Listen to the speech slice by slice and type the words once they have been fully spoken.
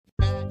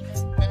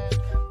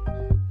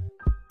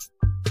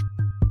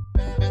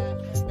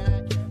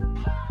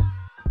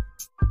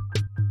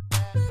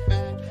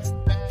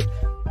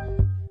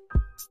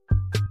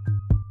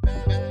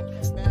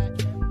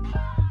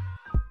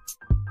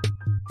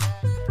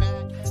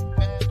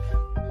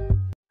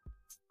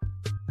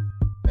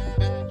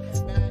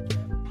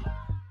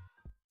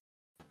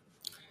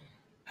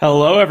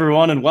Hello,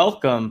 everyone, and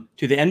welcome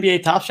to the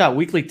NBA Top Shot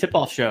Weekly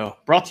Tip-Off Show,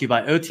 brought to you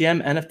by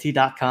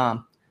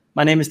OTMNFT.com.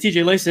 My name is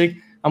TJ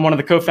Lasig. I'm one of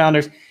the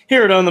co-founders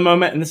here at Own the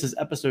Moment, and this is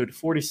episode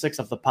 46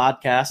 of the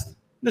podcast.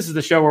 This is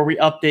the show where we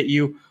update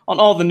you on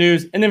all the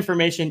news and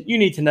information you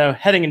need to know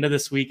heading into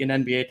this week in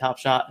NBA Top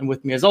Shot. And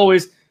with me, as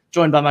always,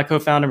 joined by my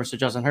co-founder, Mr.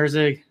 Justin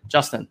Herzig.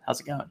 Justin, how's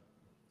it going?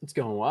 It's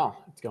going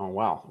well.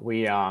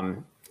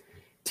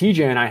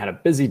 TJ and I had a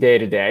busy day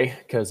today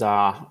because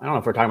I don't know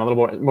if we're talking a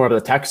little bit more of the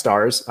tech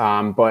stars,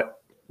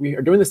 but we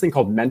are doing this thing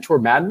called Mentor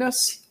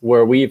Madness,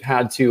 where we've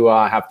had to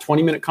have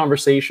 20-minute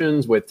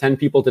conversations with 10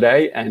 people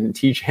today, and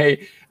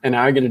TJ and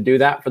I are going to do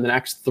that for the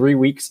next 3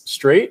 weeks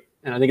straight.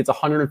 And I think it's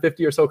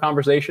 150 or so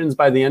conversations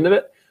by the end of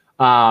it.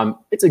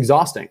 It's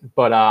exhausting,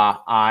 but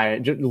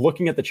just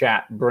looking at the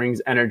chat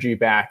brings energy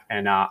back,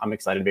 and I'm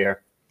excited to be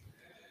here.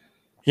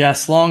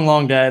 Yes,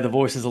 long day. The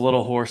voice is a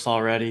little hoarse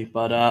already,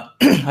 but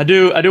I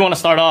do want to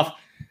start off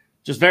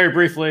just very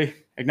briefly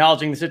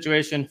acknowledging the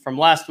situation from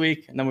last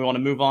week, and then we want to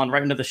move on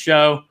right into the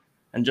show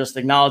and just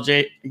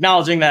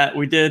acknowledging that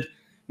we did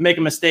make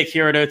a mistake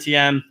here at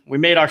OTM. We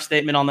made our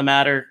statement on the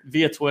matter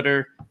via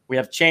Twitter. We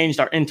have changed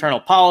our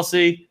internal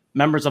policy.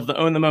 Members of the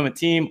Own the Moment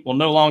team will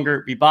no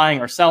longer be buying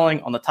or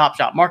selling on the Top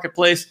Shot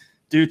marketplace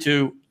due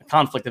to a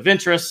conflict of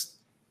interest.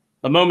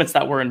 The moments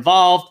that were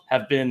involved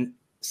have been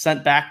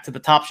sent back to the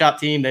Top Shot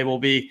team. They will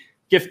be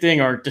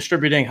gifting or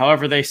distributing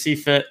however they see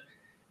fit.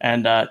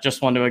 And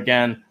just want to,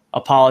 again,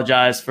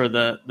 apologize for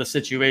the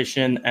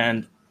situation.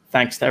 And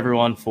thanks to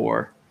everyone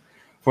for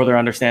their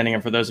understanding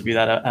and for those of you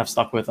that have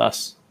stuck with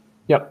us.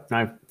 Yep,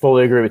 I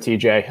fully agree with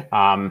TJ.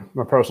 From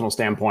a personal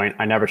standpoint,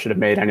 I never should have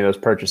made any of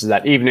those purchases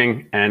that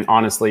evening. And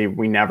honestly,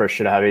 we never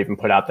should have even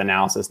put out the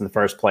analysis in the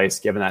first place,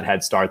 given that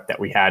head start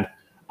that we had.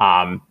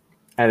 End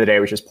of the day,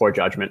 it was just poor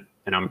judgment.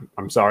 And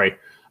I'm sorry.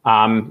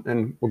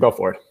 And we'll go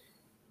for it.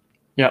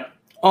 Yep.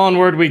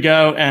 Onward we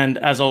go. And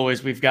as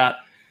always, we've got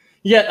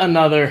yet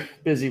another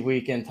busy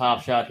week in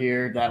Top Shot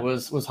here that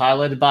was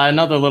highlighted by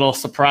another little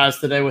surprise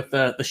today with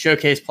the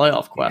Showcase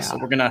Playoff Quest. Yeah.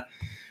 So we're going to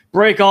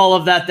break all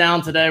of that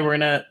down today. We're going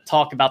to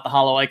talk about the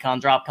Holo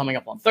Icon drop coming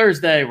up on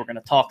Thursday. We're going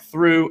to talk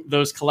through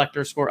those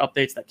collector score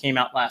updates that came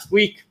out last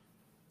week.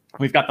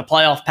 We've got the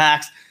playoff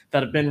packs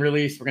that have been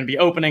released. We're going to be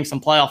opening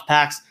some playoff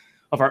packs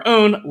of our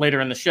own later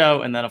in the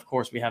show. And then, of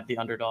course, we have the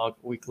Underdog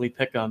Weekly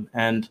Pick'em.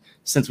 And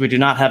since we do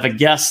not have a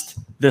guest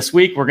this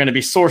week, we're going to be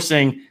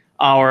sourcing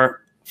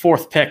our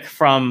fourth pick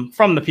from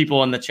the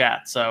people in the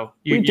chat. So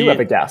we do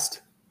have a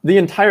guest. The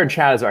entire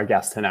chat is our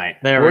guest tonight.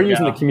 We're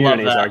using the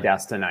community as our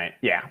guest tonight.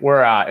 Yeah,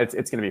 we're it's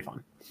going to be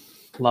fun.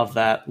 Love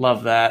that.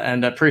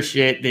 And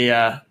appreciate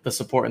the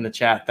support in the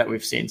chat that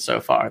we've seen so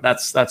far.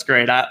 That's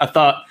great. I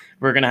thought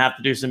we were going to have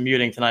to do some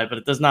muting tonight, but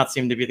it does not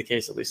seem to be the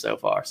case, at least so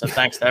far. So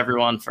thanks to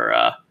everyone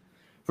for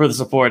the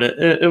support.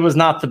 It was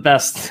not the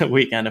best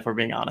weekend, if we're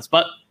being honest,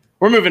 but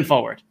we're moving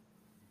forward.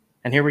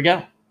 And here we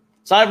go.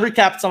 So I've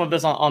recapped some of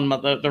this on the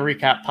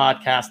recap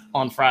podcast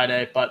on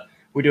Friday, but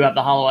we do have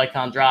the Holo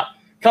Icon drop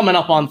coming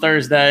up on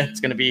Thursday. It's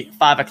going to be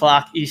 5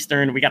 o'clock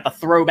Eastern. We got the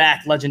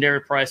throwback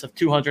legendary price of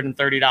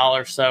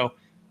 $230. So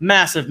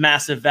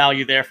massive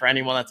value there for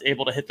anyone that's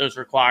able to hit those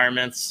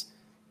requirements.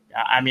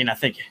 I mean, I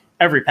think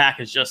every pack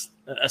is just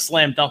a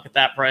slam dunk at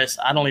that price.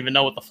 I don't even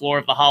know what the floor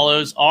of the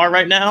Holos are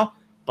right now,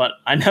 but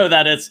I know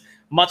that it's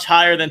much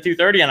higher than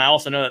 230, and I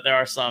also know that there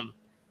are some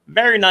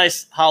very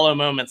nice Holo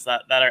moments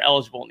that are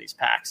eligible in these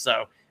packs.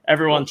 So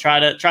everyone try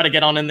to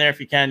get on in there if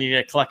you can. You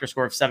get a collector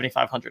score of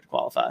 7,500 to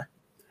qualify.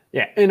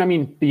 Yeah, and I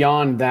mean,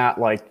 beyond that,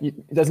 like,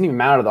 it doesn't even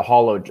matter the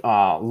Holo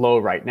low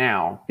right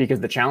now, because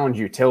the challenge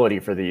utility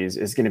for these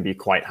is going to be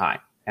quite high.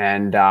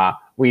 And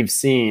we've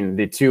seen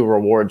the two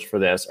rewards for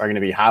this are going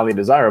to be highly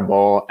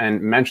desirable,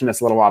 and mentioned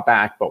this a little while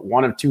back, but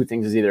one of two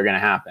things is either going to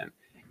happen.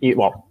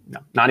 Well,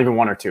 no, not even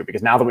one or two,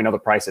 because now that we know the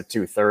price at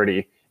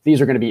 230, these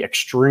are going to be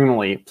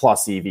extremely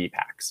plus EV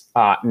packs.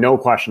 No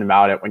question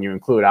about it. When you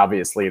include,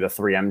 obviously, the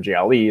 3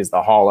 MGLEs,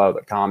 the Holo,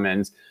 the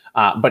commons,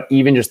 but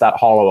even just that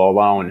Holo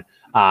alone,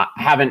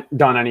 haven't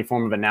done any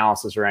form of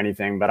analysis or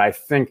anything. But I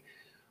think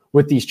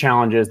with these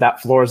challenges,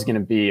 that floor is going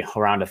to be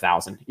around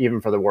 1,000, even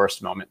for the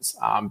worst moments,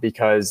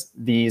 because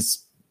these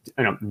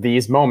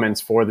moments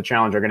for the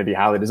challenge are going to be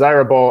highly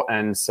desirable.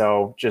 And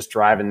so just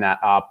driving that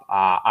up,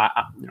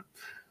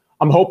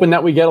 I'm hoping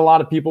that we get a lot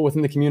of people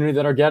within the community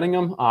that are getting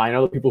them. I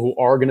know the people who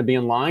are going to be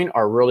in line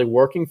are really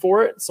working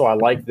for it. So I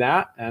like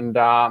that. And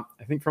I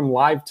think from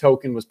Live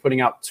Token was putting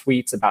out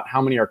tweets about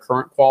how many are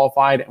current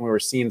qualified. And we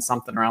were seeing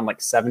something around like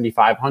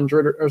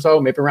 7,500 or so,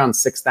 maybe around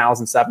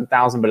 6,000,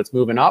 7,000, but it's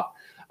moving up.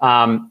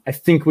 I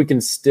think we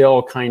can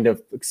still kind of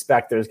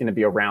expect there's going to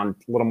be around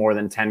a little more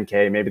than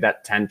 10K, maybe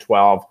that 10,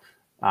 12,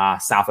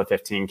 south of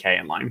 15K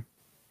in line.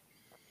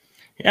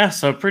 Yeah,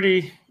 so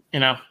pretty,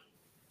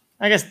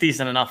 I guess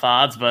decent enough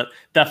odds, but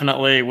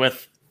definitely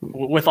with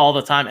all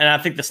the time. And I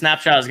think the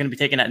snapshot is going to be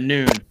taken at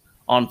noon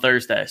on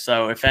Thursday.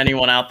 So if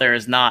anyone out there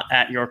is not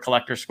at your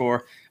collector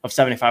score of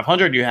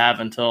 7,500, you have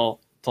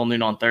until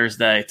noon on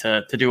Thursday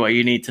to do what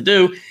you need to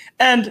do.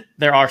 And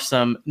there are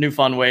some new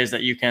fun ways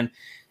that you can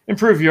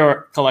improve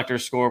your collector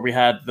score. We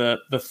had the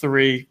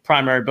 3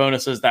 primary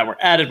bonuses that were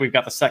added. We've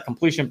got the set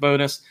completion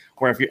bonus,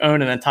 where if you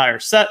own an entire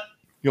set,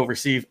 you'll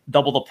receive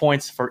double the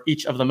points for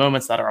each of the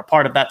moments that are a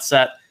part of that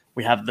set.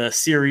 We have the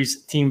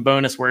series team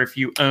bonus, where if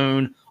you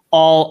own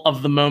all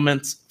of the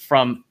moments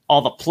from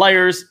all the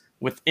players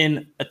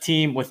within a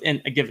team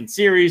within a given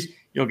series,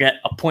 you'll get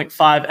a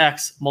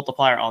 0.5x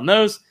multiplier on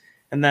those.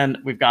 And then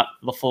we've got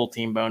the full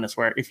team bonus,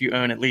 where if you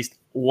own at least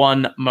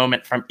one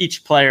moment from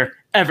each player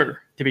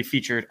ever to be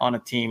featured on a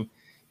team,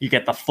 you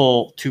get the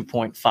full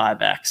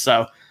 2.5x.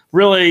 So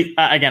really,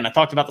 again, I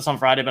talked about this on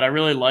Friday, but I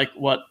really like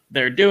what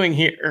they're doing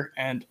here.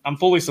 And I'm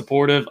fully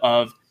supportive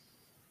of,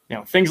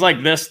 things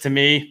like this. To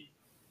me,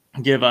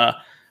 give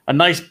a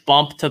nice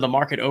bump to the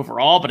market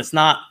overall, but it's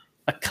not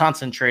a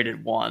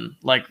concentrated one.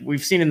 Like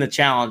we've seen in the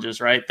challenges,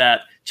 right?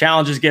 That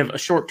challenges give a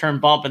short-term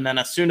bump, and then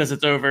as soon as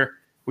it's over,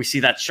 we see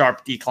that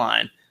sharp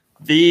decline.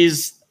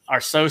 These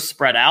are so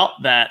spread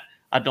out that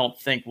I don't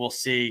think we'll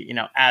see,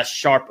 as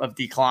sharp of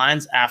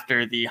declines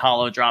after the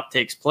holo drop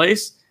takes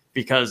place,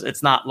 because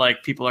it's not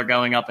like people are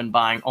going up and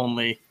buying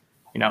only,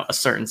 a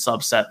certain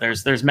subset.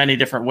 There's many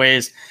different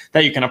ways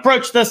that you can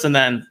approach this. And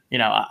then,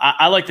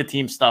 I like the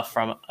team stuff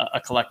from a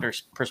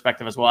collector's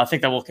perspective as well. I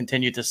think that we'll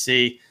continue to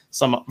see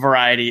some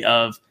variety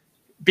of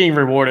being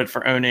rewarded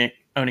for owning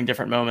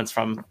different moments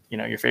from,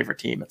 your favorite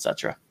team,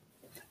 etc.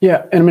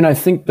 Yeah. And I mean, I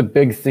think the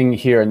big thing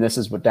here, and this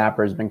is what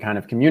Dapper has been kind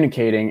of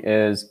communicating,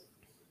 is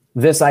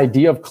this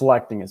idea of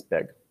collecting is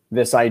big.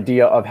 This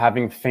idea of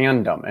having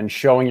fandom and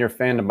showing your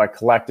fandom by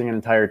collecting an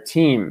entire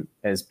team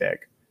is big.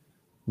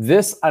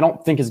 This, I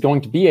don't think, is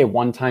going to be a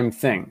one-time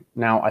thing.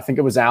 Now, I think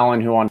it was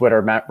Alan who on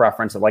Twitter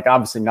referenced it,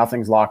 obviously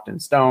nothing's locked in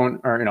stone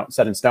or,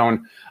 set in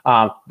stone.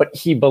 But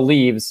he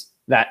believes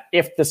that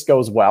if this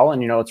goes well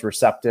and, it's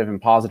receptive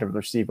and positively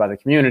received by the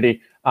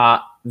community,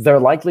 they're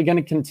likely going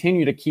to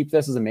continue to keep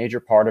this as a major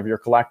part of your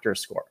collector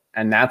score.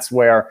 And that's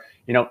where,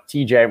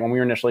 TJ, when we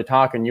were initially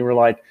talking, you were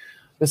like,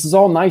 this is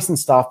all nice and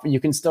stuff, but you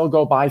can still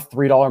go buy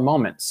 $3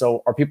 moments.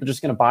 So are people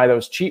just going to buy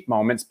those cheap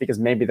moments because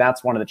maybe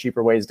that's one of the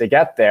cheaper ways to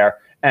get there?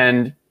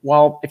 And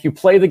well, if you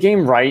play the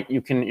game right, you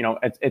can,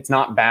 it's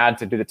not bad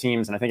to do the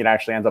teams. And I think it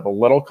actually ends up a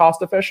little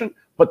cost efficient.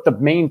 But the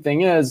main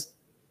thing is,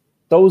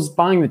 those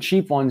buying the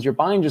cheap ones, you're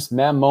buying just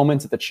meh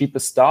moments at the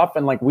cheapest stuff.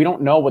 And we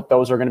don't know what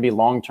those are going to be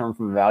long-term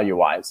from value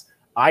wise.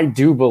 I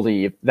do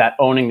believe that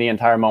owning the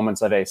entire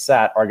moments of a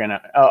set are going to,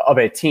 of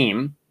a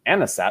team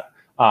and a set,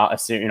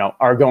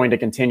 are going to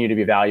continue to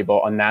be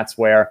valuable. And that's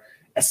where,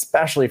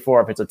 especially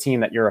if it's a team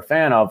that you're a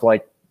fan of,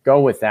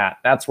 go with that.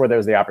 That's where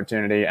there's the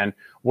opportunity. And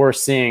we're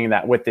seeing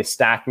that with the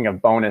stacking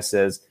of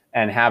bonuses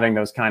and having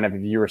those kind of,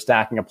 if you were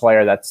stacking a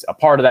player that's a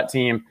part of that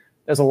team,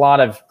 there's a lot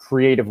of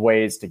creative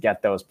ways to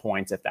get those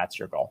points if that's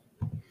your goal.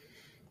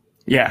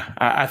 Yeah,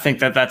 I think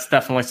that's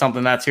definitely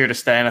something that's here to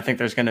stay. And I think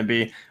there's going to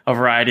be a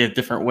variety of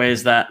different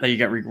ways that you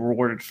get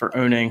rewarded for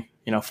owning,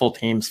 full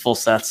teams, full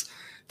sets,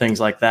 things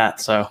like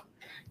that. So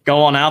go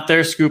on out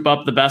there, scoop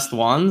up the best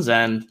ones.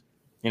 And,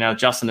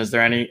 Justin, is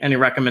there any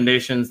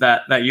recommendations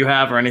that you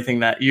have or anything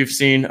that you've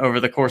seen over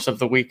the course of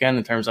the weekend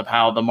in terms of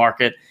how the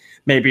market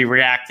may be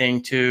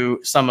reacting to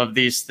some of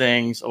these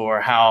things,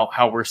 or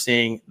how we're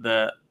seeing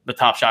the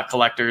Top Shot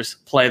collectors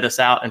play this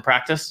out in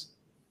practice?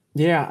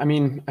 Yeah, I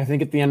mean, I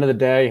think at the end of the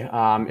day,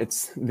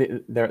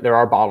 there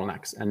are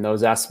bottlenecks, and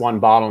those S1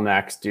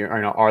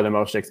 bottlenecks are the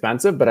most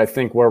expensive. But I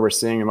think where we're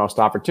seeing the most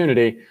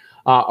opportunity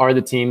are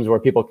the teams where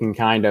people can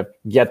kind of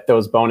get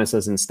those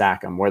bonuses and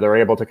stack them, where they're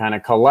able to kind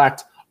of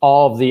collect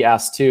all of the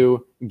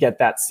S2, get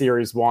that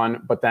Series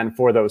 1. But then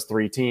for those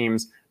 3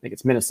 teams, I think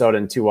it's Minnesota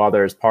and 2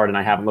 others, and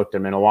I haven't looked at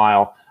them in a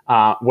while,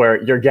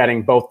 where you're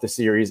getting both the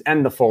series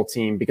and the full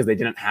team because they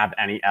didn't have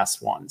any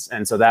S1s.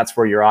 And so that's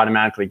where you're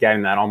automatically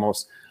getting that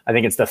almost, I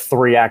think it's the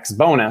 3X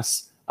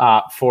bonus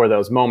for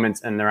those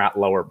moments, and they're at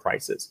lower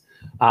prices.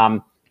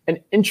 An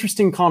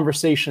interesting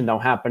conversation, though,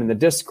 happened in the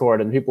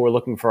Discord, and people were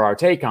looking for our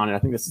take on it. I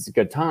think this is a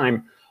good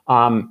time.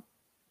 At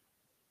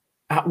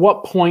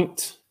what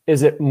point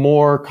is it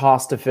more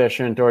cost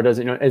efficient, or does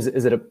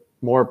is it a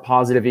more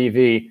positive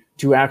EV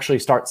to actually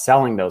start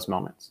selling those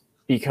moments?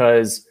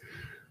 Because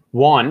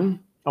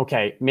one,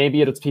 okay,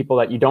 maybe it's people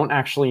that you don't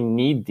actually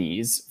need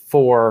these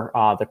for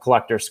the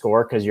collector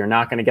score because you're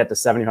not going to get to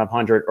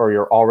 7,500 or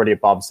you're already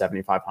above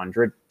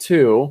 7,500.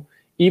 2,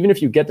 even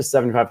if you get to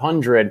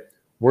 7,500,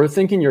 we're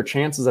thinking your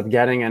chances of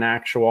getting an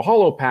actual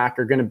holo pack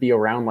are going to be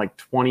around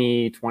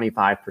 20,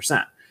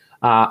 25%.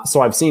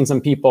 So I've seen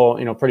some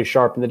people, pretty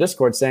sharp in the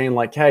Discord saying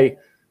hey,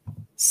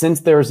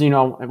 since there's,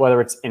 whether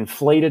it's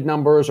inflated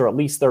numbers or at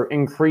least they're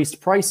increased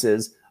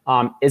prices,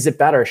 is it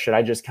better? Should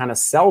I just kind of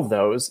sell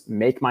those,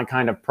 make my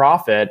kind of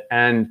profit,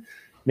 and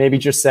maybe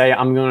just say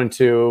I'm going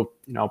to,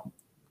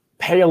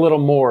 pay a little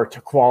more to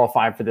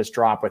qualify for this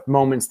drop with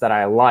moments that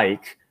I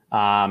like,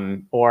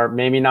 or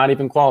maybe not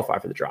even qualify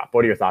for the drop?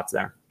 What are your thoughts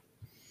there?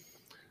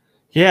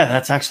 Yeah,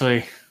 it's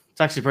actually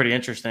pretty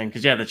interesting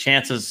because the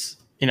chances,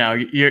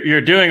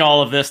 you're doing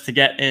all of this to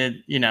get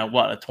in,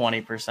 a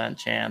 20%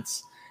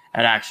 chance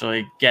at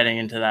actually getting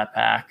into that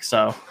pack.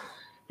 So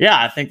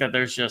yeah, I think that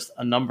there's just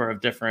a number of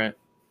different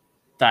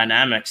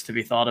dynamics to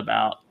be thought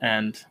about.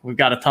 And we've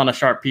got a ton of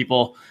sharp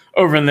people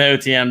over in the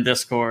OTM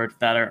Discord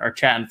that are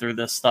chatting through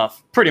this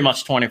stuff pretty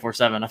much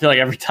 24/7. I feel like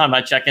every time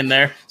I check in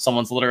there,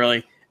 someone's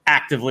literally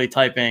actively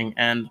typing,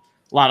 and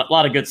a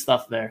lot of good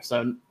stuff there.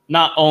 So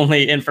not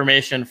only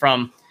information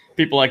from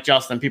people like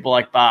Justin, people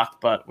like Bach,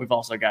 but we've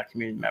also got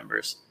community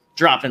members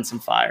dropping some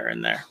fire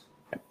in there.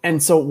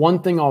 And so one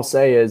thing I'll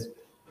say is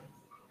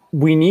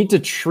we need to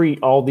treat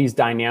all these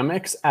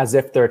dynamics as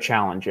if they're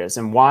challenges.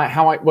 And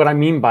what I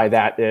mean by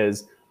that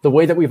is the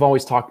way that we've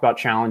always talked about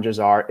challenges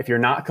are, if you're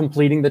not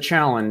completing the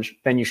challenge,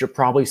 then you should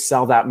probably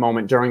sell that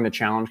moment during the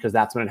challenge, because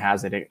that's when it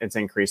has its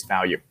increased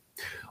value.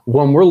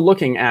 When we're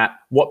looking at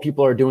what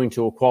people are doing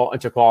to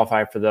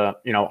qualify for the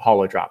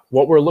holo drop,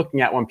 what we're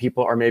looking at when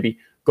people are maybe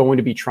going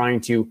to be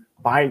trying to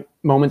buy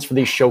moments for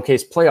these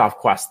showcase playoff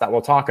quests that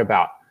we'll talk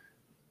about.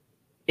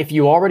 If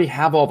you already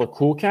have all the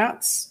cool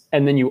cats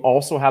and then you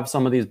also have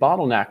some of these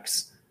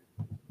bottlenecks,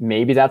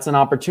 maybe that's an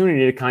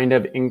opportunity to kind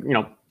of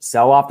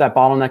sell off that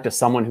bottleneck to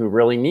someone who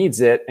really needs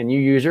it, and you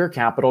use your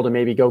capital to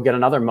maybe go get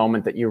another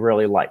moment that you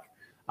really like.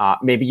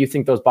 Maybe you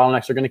think those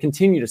bottlenecks are going to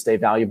continue to stay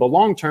valuable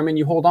long term and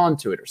you hold on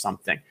to it or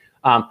something.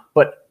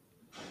 But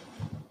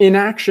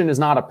inaction is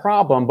not a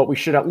problem, but we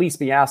should at least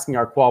be asking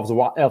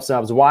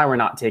ourselves why we're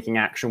not taking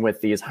action with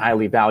these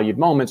highly valued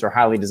moments or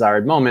highly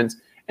desired moments,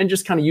 and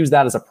just kind of use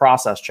that as a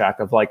process check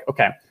of like,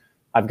 okay,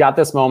 I've got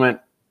this moment.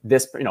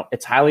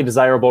 It's highly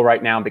desirable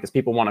right now because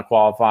people want to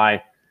qualify.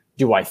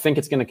 Do I think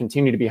it's going to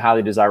continue to be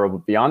highly desirable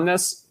beyond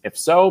this? If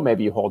so,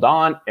 maybe you hold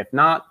on. If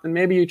not, then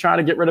maybe you try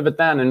to get rid of it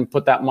then and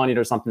put that money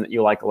to something that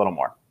you like a little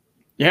more.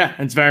 Yeah,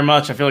 it's very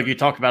much. I feel like you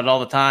talk about it all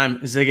the time,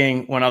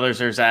 zigging when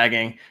others are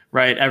zagging,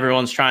 right?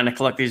 Everyone's trying to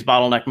collect these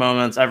bottleneck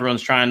moments.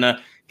 Everyone's trying to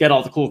get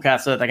all the cool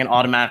cats so that they can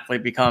automatically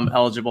become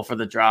eligible for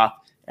the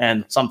drop.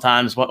 And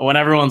sometimes when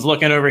everyone's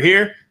looking over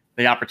here,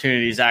 the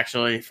opportunity is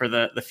actually for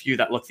the few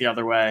that look the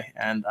other way.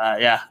 And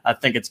I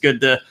think it's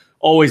good to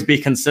always be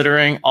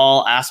considering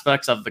all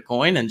aspects of the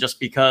coin. And just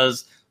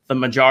because the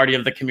majority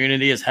of the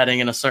community is heading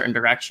in a certain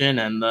direction,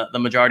 and the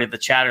majority of the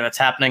chatter that's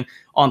happening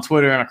on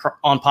Twitter and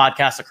on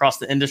podcasts across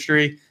the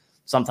industry,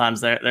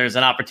 sometimes there's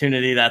an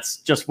opportunity that's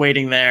just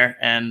waiting there.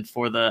 And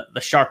for the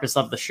sharpest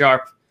of the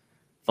sharp,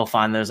 they'll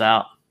find those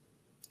out.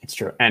 It's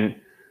true. And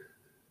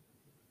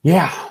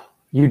yeah,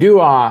 you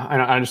do.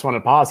 And I just want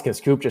to pause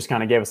because Coop just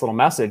kind of gave us a little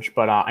message,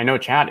 but I know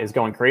chat is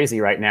going crazy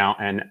right now,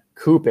 and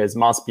Coop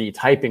must be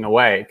typing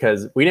away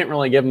because we didn't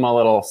really give him a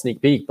little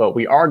sneak peek, but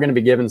we are going to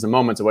be giving some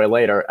moments away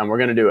later, and we're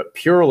going to do it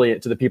purely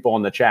to the people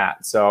in the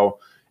chat. So,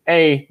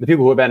 the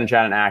people who have been in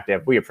chat and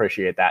active, we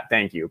appreciate that.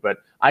 Thank you. But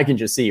I can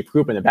just see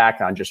Coop in the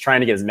background just trying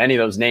to get as many of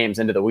those names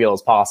into the wheel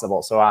as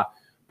possible. So,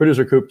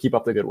 producer Coop, keep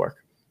up the good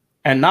work.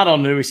 And not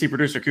only do we see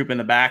producer Coop in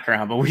the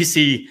background, but we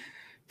see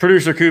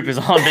producer Coop is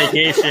on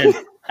vacation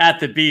at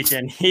the beach,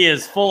 and he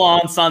is full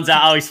on suns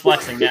out. Oh, he's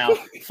flexing now.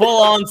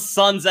 Full on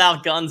suns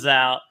out, guns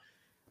out.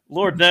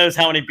 Lord knows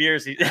how many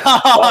beers there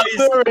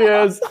he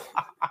is.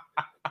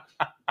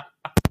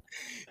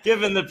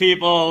 Giving the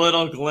people a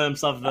little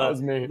glimpse of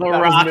the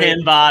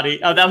rockin'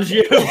 body. Oh, that was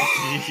you.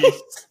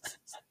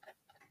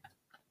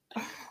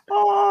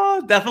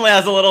 Oh, definitely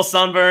has a little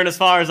sunburn as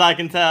far as I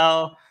can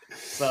tell.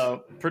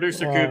 So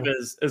producer Coop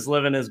is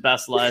living his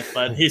best life,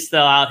 but he's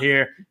still out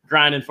here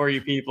grinding for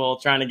you people,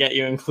 trying to get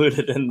you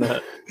included in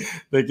the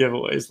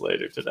giveaways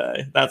later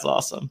today. That's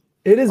awesome.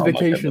 It is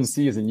vacation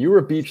season. You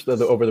were beached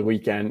over the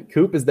weekend.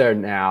 Coop is there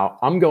now.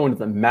 I'm going to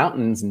the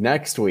mountains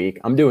next week.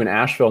 I'm doing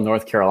Asheville,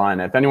 North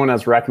Carolina. If anyone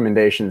has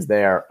recommendations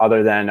there,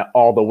 other than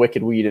all the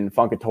Wicked Weed and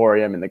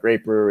Funkatorium and the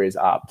great breweries,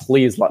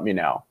 please let me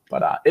know.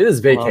 But it is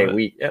vacay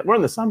week. We're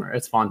in the summer.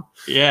 It's fun.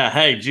 Yeah.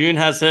 Hey, June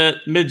has hit.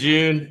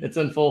 Mid-June. It's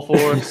in full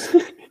force.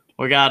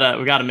 we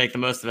gotta make the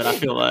most of it. I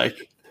feel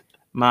like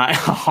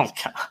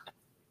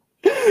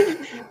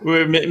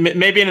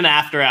maybe in an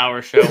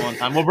after-hour show one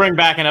time. We'll bring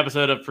back an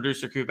episode of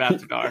Producer Coop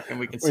After Dark, and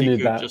we can see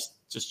Coop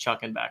just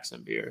chucking back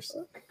some beers.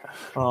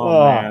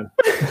 Oh man,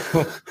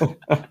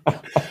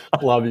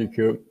 love you,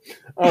 Coop.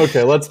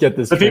 Okay, let's get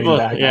this. The people,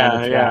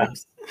 yeah.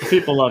 The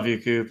people love you,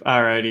 Coop.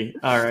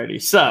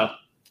 Alrighty. So,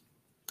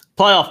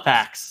 playoff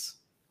packs.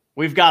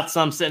 We've got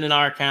some sitting in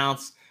our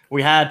accounts.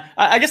 We had.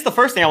 I guess the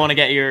first thing I want to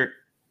get your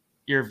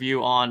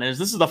view on is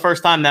this is the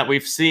first time that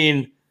we've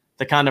seen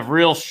the kind of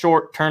real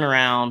short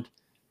turnaround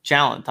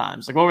challenge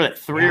times. Like, what were they,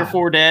 3 or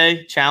 4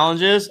 day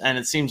challenges? And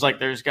it seems like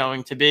there's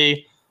going to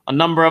be a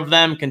number of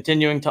them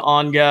continuing to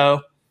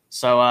on-go.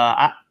 So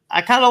I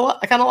kind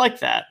of like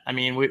that. I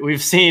mean,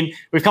 we've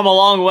come a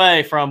long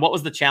way from what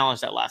was the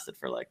challenge that lasted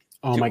for like,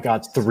 oh my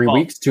God, 3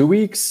 weeks, 2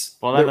 weeks.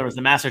 Well, then there was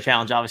the Master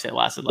Challenge. Obviously, it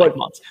lasted like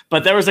months.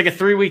 But there was like a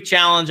 3-week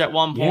challenge at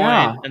one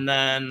point, and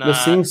then the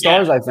Seeing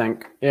Stars, I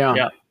think.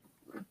 Yeah.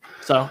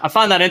 So I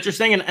find that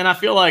interesting, and I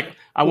feel like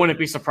I wouldn't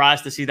be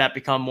surprised to see that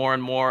become more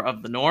and more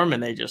of the norm,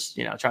 and they just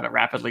try to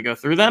rapidly go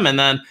through them. And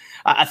then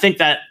I think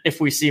that if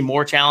we see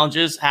more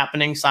challenges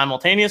happening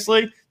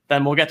simultaneously,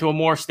 then we'll get to a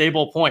more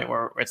stable point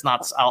where it's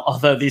not.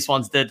 Although these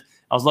ones did,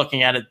 I was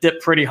looking at it,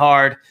 dip pretty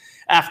hard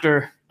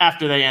after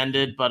they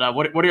ended. But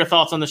what are your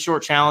thoughts on the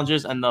short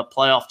challenges and the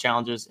playoff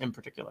challenges in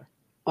particular?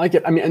 I like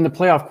it. I mean, and the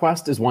playoff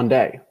quest is 1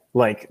 day.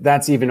 Like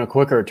that's even a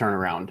quicker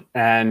turnaround.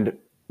 And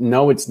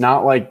no, it's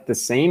not like the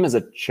same as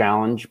a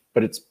challenge,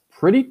 but it's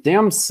pretty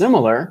damn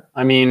similar.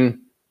 I mean,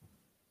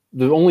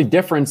 the only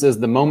difference is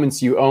the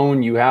moments you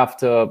own, you have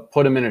to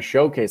put them in a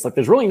showcase. Like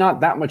there's really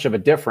not that much of a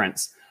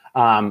difference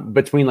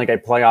between like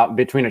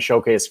between a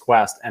showcase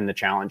quest and the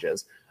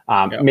challenges.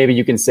 Maybe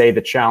you can say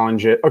the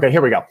challenge. Okay,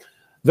 here we go.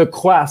 The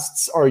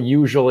quests are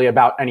usually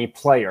about any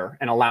player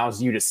and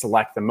allows you to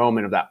select the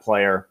moment of that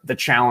player. The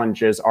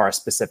challenges are a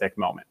specific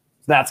moment.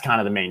 That's kind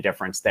of the main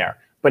difference there.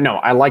 But no,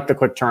 I like the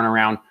quick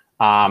turnaround.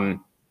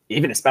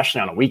 Even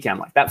especially on a weekend,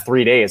 like that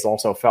 3 days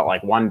also felt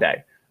like 1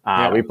 day.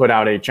 We put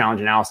out a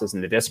challenge analysis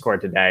in the Discord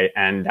today.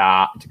 And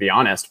to be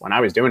honest, when I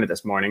was doing it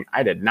this morning,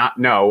 I did not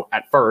know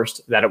at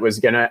first that it was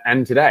going to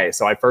end today.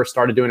 So I first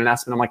started doing an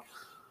estimate. I'm like,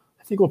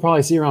 I think we'll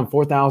probably see around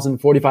 4,000,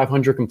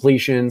 4,500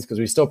 completions because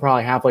we still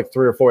probably have like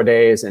 3 or 4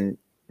 days. And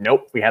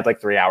nope, we had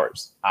like 3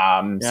 hours.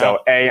 So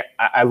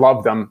I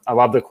love them. I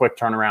love the quick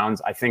turnarounds.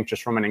 I think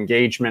just from an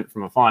engagement,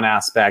 from a fun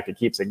aspect, it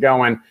keeps it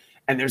going.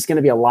 And there's going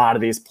to be a lot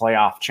of these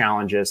playoff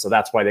challenges. So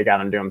that's why they got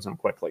them doing them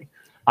quickly.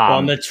 Well,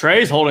 and the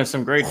tray's holding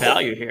some great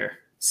value here.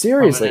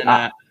 Seriously,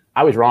 I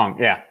was wrong.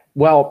 Yeah.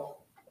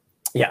 Well,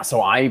 yeah.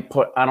 So I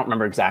don't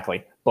remember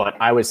exactly, but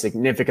I was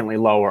significantly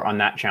lower on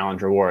that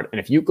challenge reward. And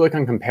if you click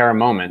on compare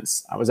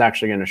moments, I was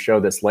actually going to show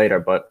this later,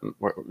 but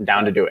we're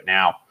down to do it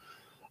now.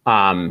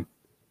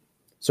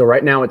 So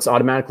right now it's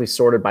automatically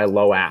sorted by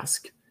low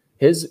ask.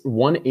 His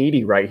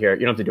 180 right here,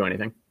 you don't have to do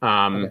anything.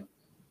 Okay.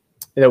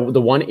 The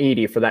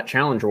 180 for that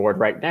challenge reward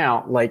right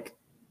now, like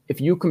if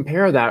you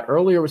compare that,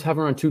 earlier was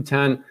hovering on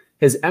 210.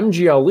 His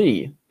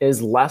MGLE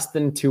is less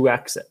than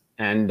 2x it.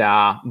 And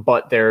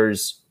but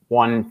there's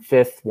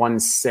 1/5,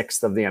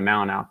 1/6 of the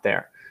amount out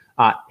there.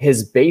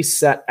 His base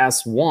set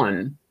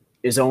S1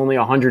 is only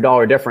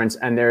 $100 difference,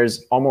 and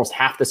there's almost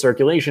half the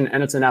circulation,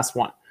 and it's an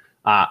S1.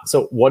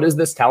 So what does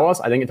this tell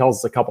us? I think it tells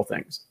us a couple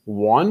things.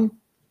 One,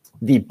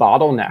 the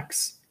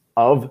bottlenecks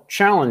of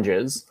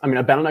challenges,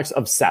 bottlenecks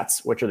of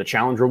sets, which are the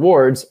challenge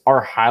rewards, are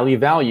highly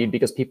valued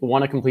because people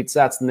want to complete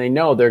sets, and they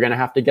know they're going to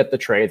have to get the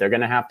trade. They're going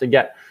to have to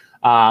get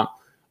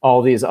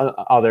all these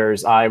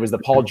others. It was the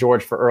Paul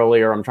George for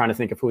earlier. I'm trying to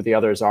think of who the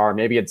others are.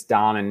 Maybe it's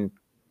Don and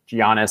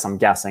Giannis. I'm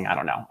guessing. I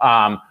don't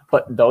know.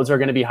 But those are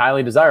going to be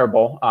highly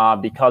desirable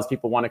because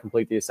people want to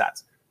complete these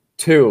sets.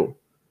 Two,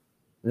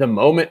 the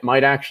moment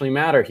might actually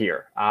matter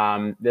here.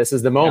 This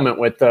is the moment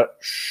with the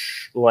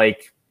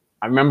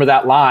I remember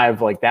that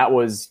live. Like that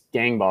was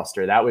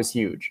gangbuster. That was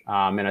huge.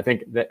 And I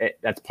think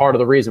that's part of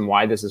the reason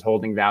why this is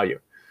holding value.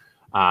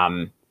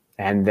 And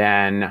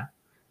then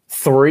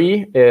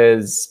 3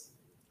 is,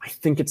 I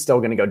think it's still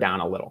going to go down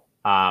a little.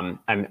 I'm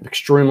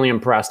extremely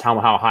impressed how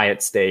high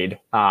it stayed.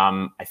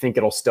 I think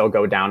it'll still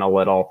go down a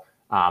little,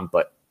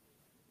 but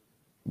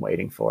I'm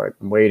waiting for it.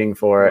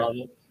 Love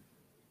it.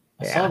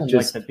 I saw them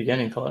like the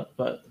beginning clip,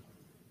 but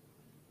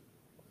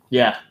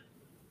yeah,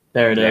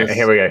 there it is.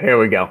 Here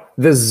we go.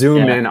 The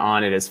zoom in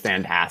on it is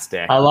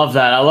fantastic. I love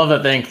that. I love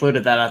that they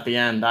included that at the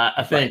end.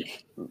 I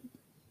think,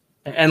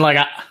 and like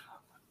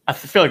I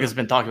feel like it's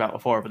been talked about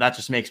before, but that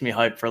just makes me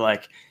hype for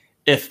like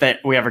if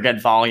we ever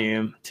get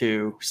volume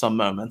to some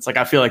moments. Like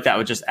I feel like that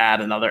would just add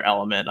another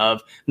element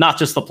of not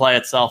just the play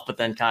itself, but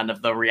then kind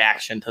of the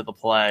reaction to the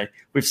play.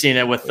 We've seen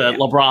it with the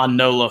LeBron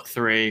no look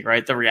 3,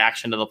 right? The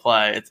reaction to the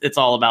play. It's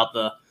all about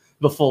the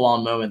full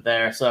on moment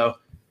there. So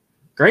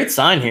great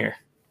sign here,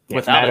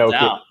 without a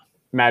doubt.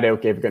 Matt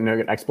Oak gave a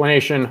good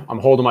explanation. I'm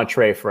holding my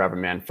tray forever,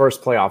 man.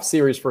 First playoff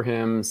series for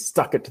him.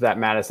 Stuck it to that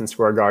Madison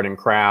Square Garden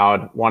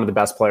crowd. One of the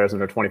best players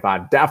under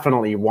 25.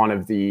 Definitely one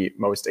of the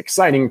most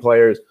exciting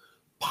players.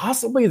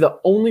 Possibly the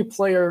only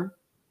player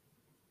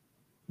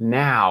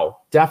now.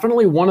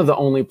 Definitely one of the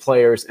only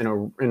players in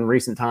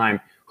recent time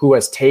who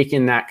has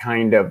taken that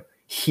kind of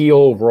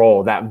heel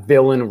role, that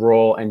villain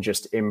role, and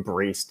just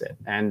embraced it.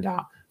 And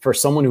for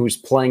someone who's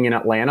playing in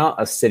Atlanta,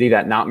 a city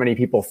that not many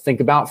people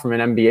think about from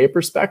an NBA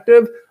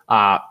perspective,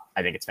 I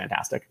think it's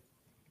fantastic.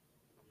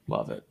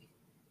 Love it.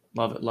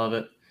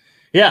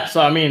 Yeah,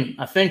 so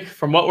I think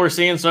from what we're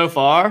seeing so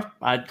far,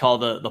 I'd call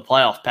the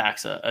playoff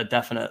packs a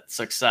definite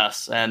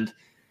success. And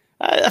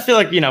I feel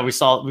like,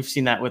 we've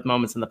seen that with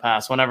moments in the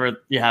past. Whenever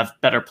you have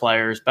better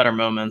players, better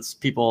moments,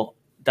 people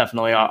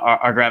definitely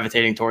are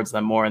gravitating towards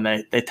them more, and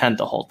they tend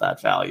to hold that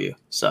value.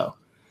 So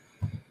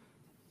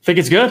I think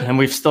it's good. And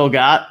we're going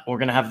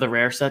to have the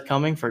rare set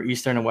coming for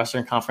Eastern and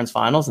Western Conference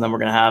Finals, and then we're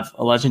going to have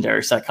a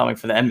legendary set coming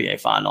for the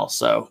NBA Finals.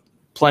 So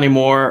plenty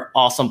more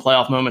awesome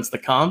playoff moments to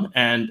come.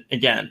 And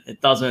again, it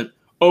doesn't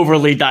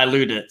overly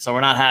dilute it. So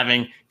we're not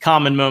having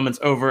common moments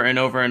over and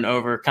over and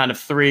over, kind of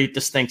 3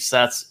 distinct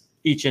sets,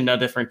 each in a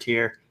different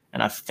tier.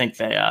 And I think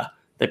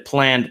they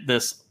planned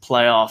this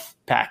playoff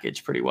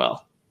package pretty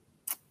well.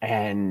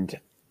 And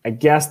I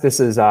guess this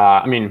is, we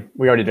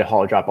already did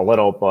Holo Drop a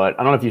little, but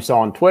I don't know if you saw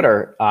on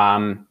Twitter,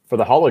 for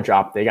the Holo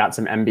Drop, they got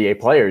some NBA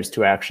players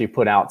to actually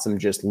put out some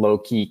just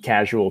low-key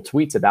casual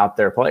tweets about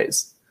their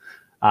plays.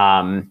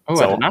 I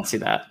did not see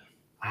that.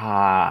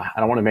 I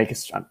don't want to make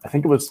it, I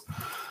think it was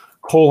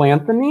Cole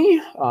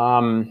Anthony.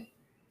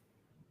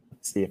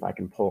 see if I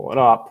can pull it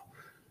up.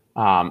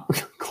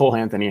 Cole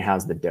Anthony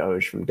has the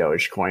Doge from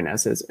Dogecoin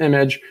as his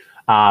image.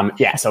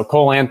 So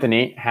Cole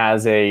Anthony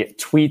has a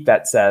tweet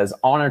that says,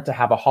 "Honored to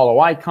have a Hollow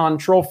Icon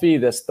trophy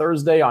this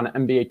Thursday on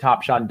NBA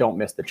Top Shot. Don't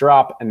miss the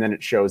drop." And then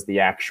it shows the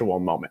actual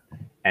moment.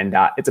 And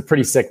it's a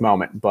pretty sick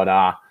moment.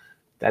 But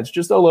that's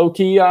just a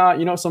low-key,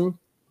 some,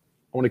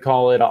 I want to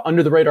call it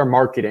under the radar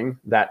marketing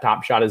that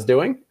Top Shot is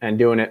doing, and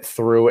doing it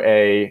through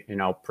a,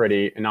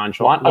 pretty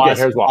nonchalant. Okay,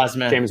 here's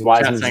James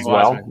Wiseman as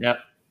well.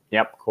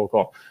 Yep.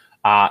 Cool.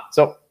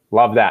 So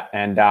love that.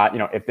 And,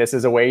 if this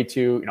is a way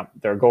to,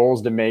 their goal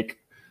is to make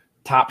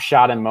Top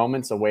Shot and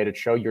moments a way to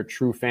show your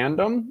true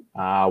fandom,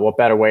 what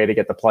better way to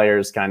get the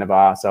players kind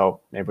of, so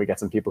maybe we get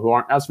some people who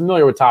aren't as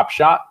familiar with Top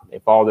Shot. They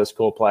follow this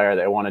cool player.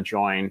 They want to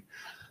join.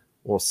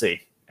 We'll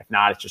see. If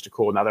not, it's just a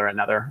cool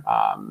another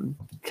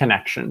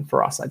connection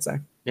for us, I'd say.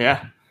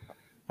 Yeah,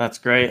 that's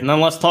great. And then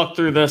let's talk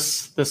through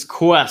this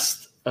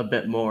quest a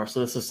bit more.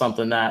 So this is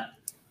something that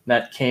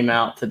came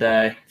out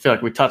today. I feel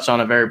like we touched on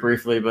it very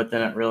briefly, but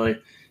didn't really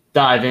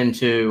dive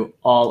into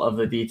all of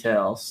the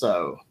details.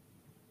 So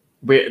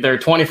they're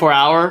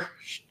 24-hour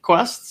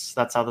quests.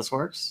 That's how this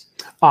works.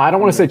 I don't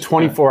want to say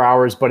 24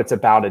 hours, but it's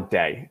about a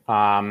day.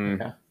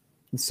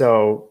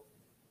 So,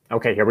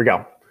 okay, here we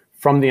go.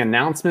 From the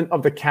announcement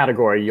of the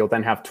category, you'll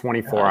then have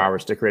 24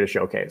 hours to create a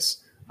showcase.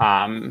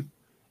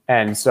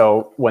 And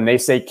so when they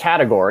say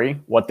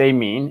category, what they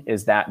mean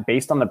is that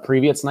based on the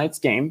previous night's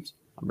games,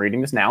 I'm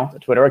reading this now, the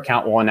Twitter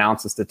account will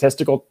announce a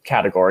statistical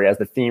category as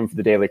the theme for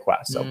the daily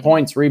quest. So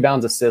points,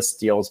 rebounds, assists,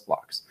 steals,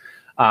 blocks.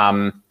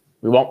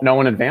 We won't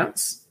know in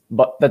advance,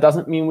 but that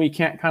doesn't mean we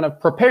can't kind of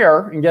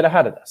prepare and get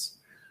ahead of this.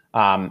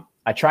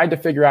 I tried to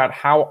figure out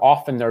how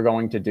often they're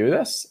going to do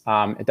this.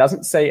 It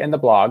doesn't say in the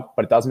blog,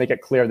 but it does make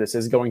it clear this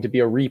is going to be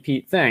a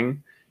repeat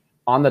thing.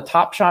 On the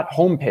Top Shot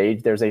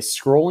homepage, there's a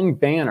scrolling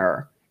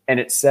banner, and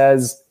it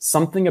says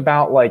something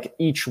about like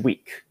each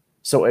week.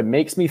 So it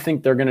makes me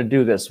think they're going to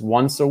do this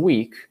once a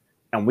week,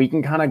 and we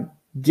can kind of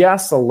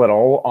guess a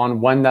little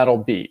on when that'll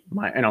be.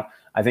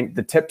 I think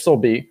the tips will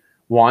be,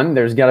 one,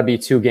 there's got to be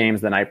 2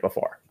 games the night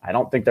before. I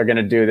don't think they're going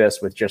to do this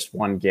with just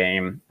 1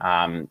 game.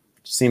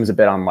 Seems a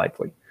bit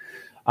unlikely.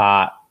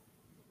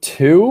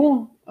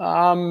 2,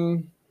 I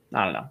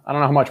don't know. I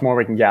don't know how much more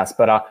we can guess,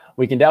 but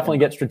we can definitely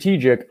get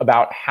strategic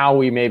about how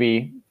we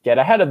maybe get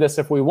ahead of this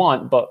if we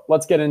want. But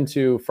let's get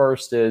into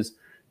first is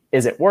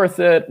it worth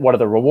it? What are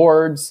the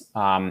rewards?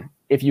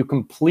 If you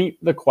complete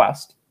the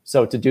quest,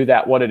 so to do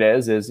that, what it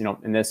is,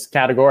 in this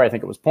category, I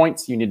think it was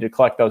points. You need to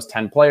collect those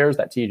 10 players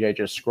that TJ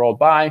just scrolled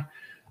by.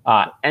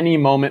 Any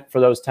moment for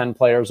those 10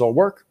 players will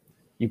work.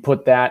 You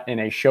put that in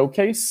a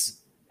showcase,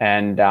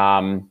 and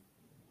I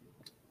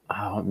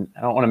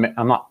don't want to.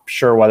 I'm not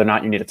sure whether or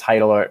not you need a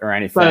title or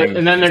anything. Right,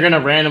 and then they're going to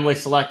randomly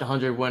select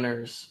 100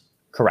 winners.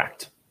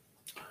 Correct.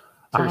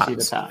 To receive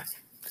a pack.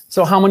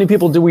 So, how many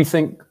people do we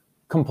think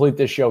complete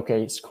this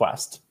showcase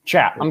quest?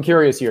 Chat. I'm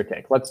curious your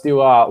take. Let's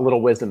do a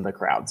little wisdom of the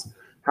crowds.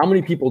 How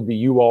many people do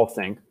you all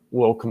think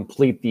will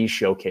complete these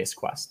showcase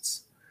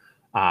quests?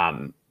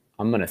 I'm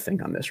going to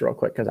think on this real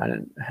quick because I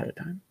didn't ahead of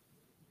time.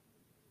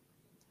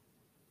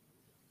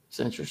 It's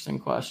an interesting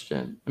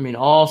question. I mean,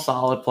 all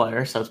solid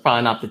players, so it's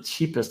probably not the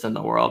cheapest in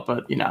the world,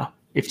 but,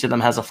 each of them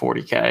has a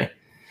 40K.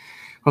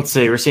 Let's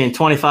see. We're seeing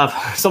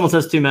 25. Someone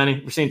says too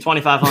many. We're seeing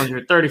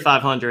 2,500,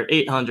 3,500,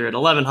 800,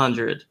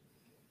 1,100.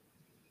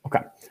 Okay.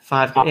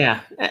 5K.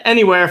 Yeah.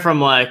 Anywhere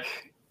from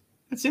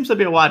it seems to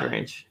be a wide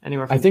range.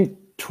 Anywhere from, I think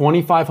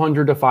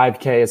 2,500 to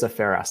 5K is a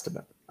fair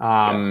estimate.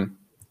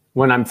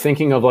 When I'm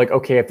thinking of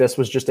okay, if this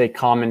was just a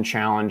common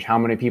challenge, how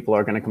many people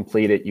are going to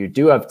complete it? You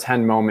do have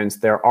 10 moments.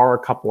 There are a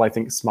couple, I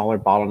think, smaller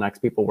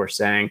bottlenecks people were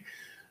saying.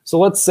 So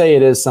let's say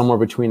it is somewhere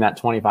between that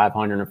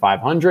 2,500 and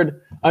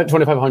 500,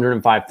 2,500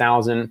 and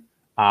 5,000.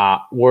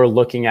 We're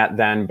looking at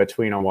then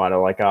between a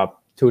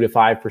 2 to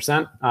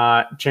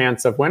 5%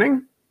 chance of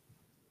winning.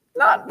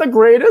 Not the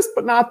greatest,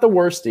 but not the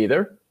worst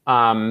either.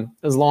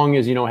 As long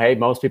as, hey,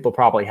 most people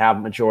probably have a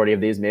majority of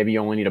these. Maybe you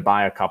only need to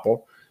buy a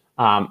couple.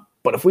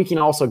 But if we can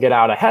also get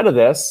out ahead of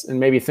this and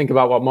maybe think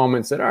about what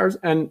moments it are,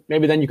 and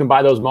maybe then you can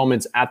buy those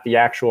moments at the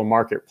actual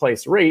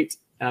marketplace rate,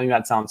 and I think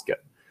that sounds good.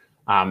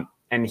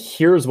 And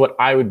here's what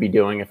I would be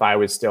doing if I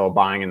was still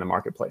buying in the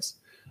marketplace.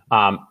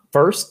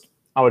 First,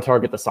 I would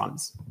target the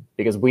Suns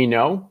because we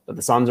know that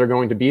the Suns are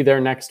going to be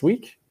there next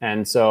week.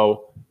 And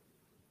so,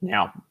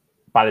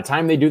 by the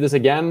time they do this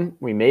again,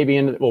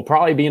 we'll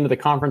probably be into the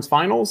conference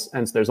finals.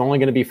 And so there's only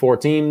going to be 4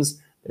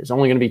 teams. There's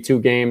only going to be 2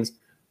 games.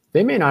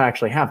 They may not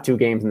actually have 2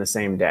 games in the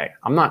same day.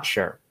 I'm not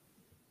sure.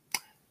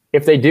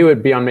 If they do,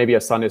 it'd be on maybe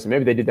a Sunday. So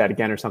maybe they did that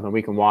again or something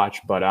we can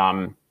watch. But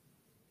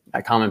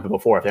I commented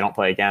before, if they don't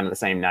play again the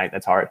same night,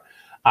 that's hard.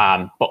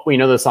 But we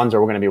know the Suns are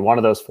going to be one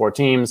of those 4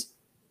 teams.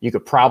 You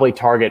could probably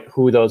target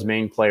who those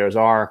main players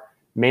are.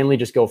 Mainly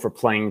just go for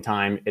playing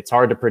time. It's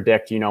hard to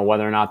predict,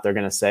 whether or not they're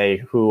going to say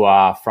who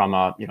from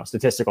a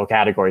statistical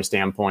category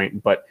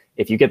standpoint. But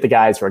if you get the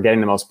guys who are getting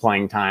the most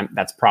playing time,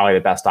 that's probably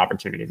the best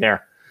opportunity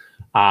there.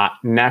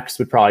 Next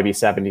would probably be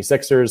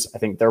 76ers. I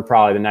think they're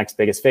probably the next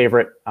biggest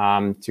favorite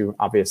to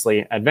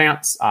obviously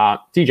advance.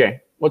 TJ,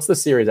 What's the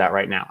series at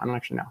right now? I don't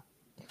actually know.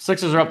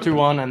 Sixers are up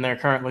 2-1, and they're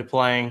currently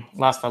playing.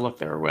 Last I looked,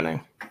 they were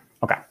winning.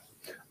 Okay.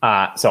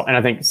 And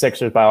I think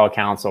Sixers, by all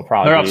accounts, will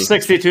probably they're up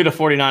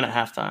 62-49 at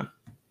halftime.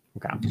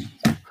 Okay.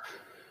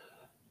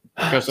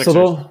 Go Sixers.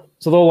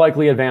 So they'll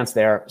likely advance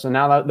there. So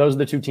now those are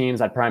the two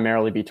teams I'd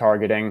primarily be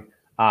targeting.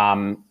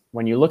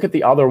 When you look at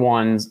the other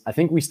ones, I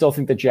think we still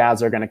think the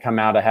Jazz are going to come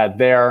out ahead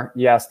there.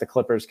 Yes, the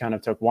Clippers kind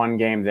of took one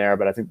game there,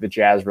 but I think the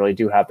Jazz really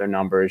do have their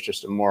numbers,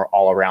 just a more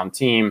all-around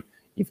team.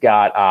 You've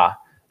got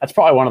that's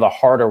probably one of the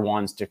harder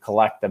ones to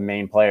collect the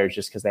main players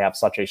just because they have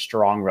such a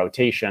strong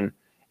rotation.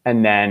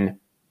 And then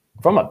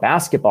from a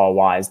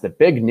basketball-wise, the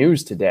big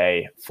news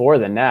today for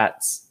the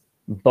Nets,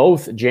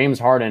 both James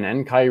Harden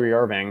and Kyrie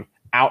Irving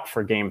out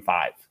for Game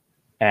 5.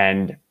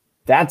 And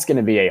that's going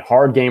to be a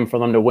hard game for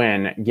them to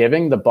win,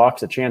 giving the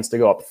Bucks a chance to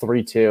go up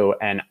 3-2.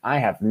 And I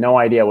have no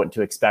idea what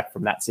to expect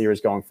from that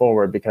series going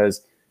forward,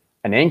 because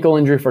an ankle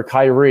injury for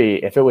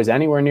Kyrie, if it was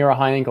anywhere near a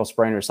high ankle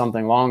sprain or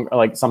something long,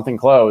 like something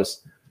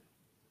close,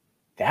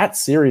 that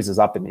series is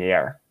up in the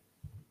air.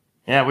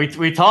 Yeah,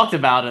 we talked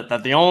about it,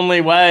 that the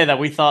only way that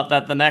we thought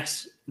that the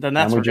Nets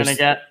were going to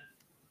get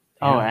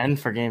end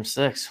for Game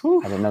 6. Whew.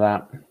 I didn't know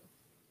that.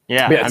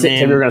 Yeah, I mean,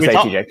 you were going to say,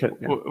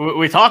 TJ.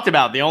 We talked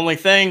about the only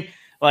thing.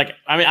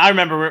 I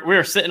remember we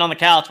were sitting on the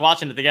couch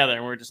watching it together,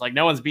 and we were just like,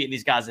 no one's beating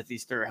these guys if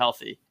these three are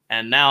healthy.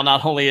 And now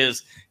not only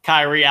is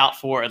Kyrie out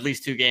for at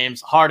least 2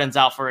 games, Harden's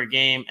out for a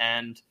game,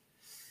 and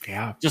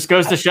just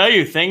goes to show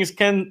you things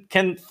can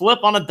flip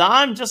on a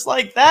dime just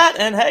like that.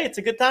 And hey, it's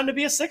a good time to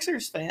be a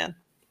Sixers fan.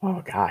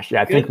 Oh gosh,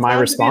 yeah. I think my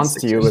response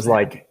to you was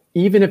like,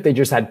 even if they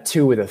just had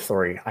 2 of the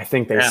 3, I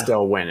think they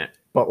still win it.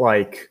 But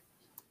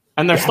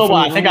and they're still,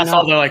 I think I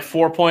saw they're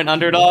 4-point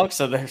underdogs,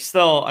 so they're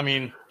still,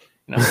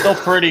 still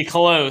pretty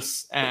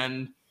close,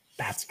 and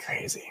that's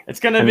crazy. It's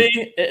gonna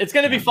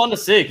be fun to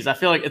see, because I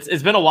feel like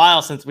it's been a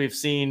while since we've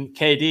seen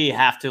KD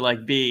have to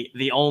be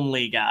the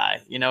only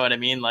guy. You know what I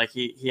mean?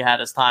 He had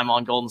his time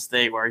on Golden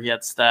State where he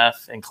had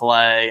Steph and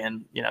Clay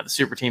and the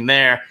super team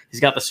there. He's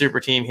got the super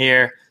team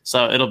here,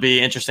 so it'll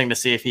be interesting to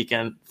see if he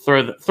can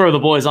throw the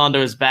boys onto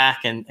his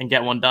back and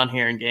get one done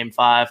here in Game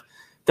 5.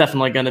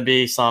 Definitely going to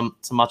be some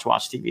much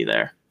watch TV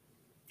there.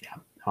 Yeah,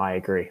 I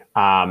agree.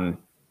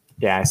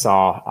 Yeah, I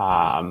saw,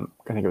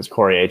 I think it was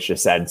Corey H.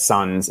 just said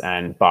Suns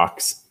and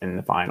Bucks in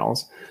the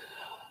finals.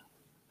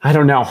 I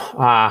don't know.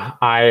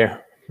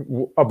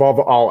 Above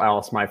all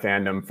else, my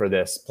fandom for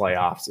this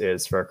playoffs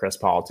is for Chris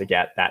Paul to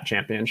get that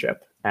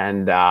championship.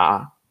 And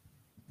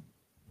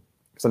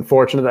it's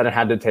unfortunate that it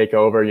had to take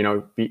over,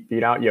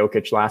 beat out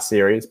Jokic last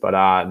series,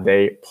 but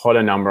they put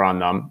a number on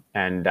them.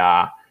 And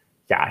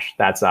gosh,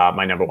 that's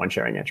my number one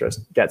sharing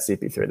interest. Get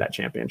CP3 that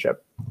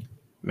championship.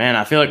 Man,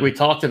 I feel like we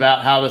talked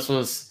about how this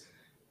was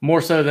more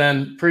so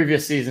than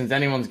previous seasons,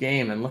 anyone's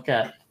game. And look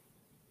at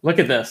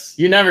this.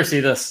 You never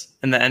see this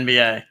in the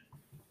NBA,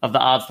 of the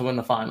odds to win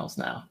the finals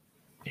now.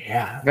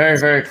 Yeah. Very,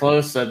 very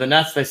close. So the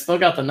Nets, they still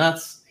got the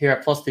Nets here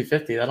at plus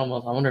 250. I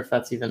wonder if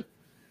that's even.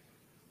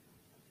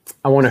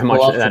 I wonder how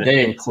much that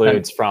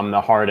includes from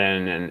the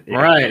Harden and.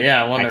 Right.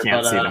 Yeah. I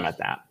can't see them at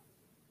that.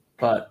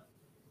 But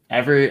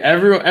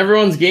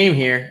everyone's game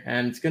here,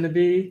 and it's going to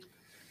be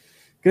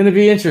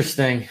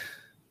interesting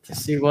to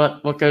see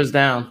what goes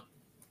down.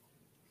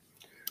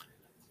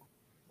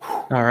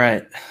 All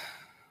right.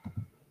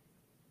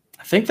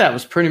 I think that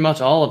was pretty much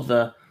all of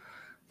the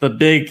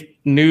big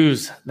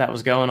news that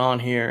was going on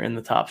here in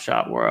the Top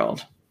Shot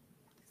world.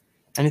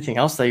 Anything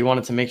else that you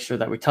wanted to make sure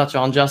that we touch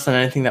on, Justin?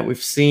 Anything that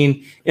we've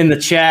seen in the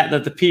chat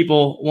that the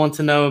people want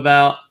to know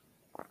about?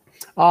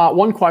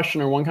 One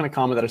question or one kind of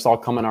comment that I saw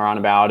coming around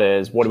about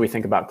is, what do we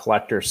think about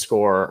collector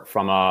score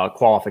from a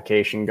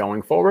qualification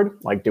going forward?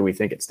 Do we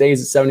think it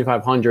stays at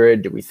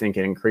 7,500? Do we think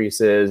it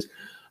increases?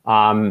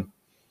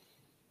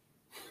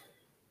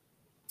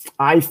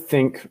 I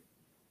think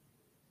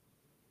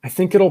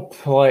it'll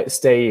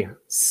stay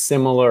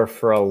similar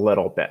for a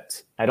little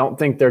bit. I don't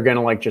think they're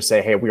going to just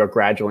say, hey, we are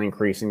gradually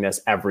increasing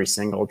this every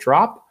single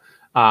drop.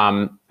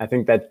 I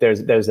think that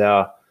there's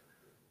a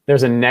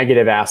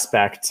negative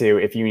aspect to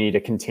if you need to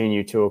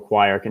continue to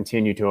acquire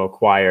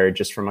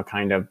just from a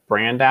kind of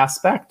brand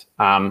aspect.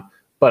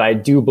 But I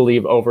do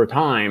believe over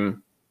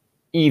time,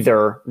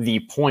 either the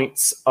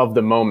points of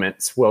the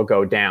moments will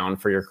go down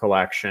for your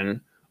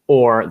collection,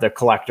 or the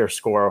collector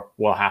score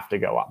will have to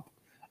go up.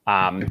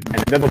 And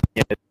the other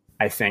thing is,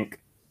 I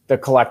think the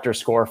collector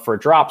score for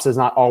drops is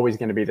not always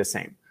going to be the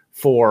same.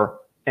 For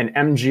an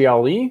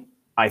MGLE,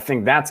 I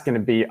think that's going to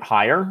be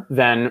higher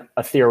than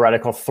a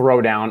theoretical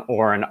throwdown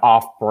or an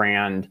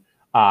off-brand,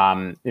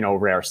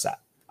 rare set.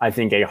 I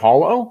think a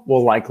holo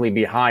will likely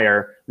be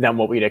higher than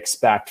what we'd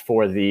expect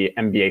for the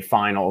NBA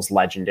Finals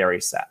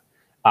legendary set.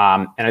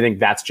 And I think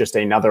that's just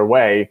another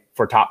way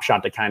for Top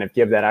Shot to kind of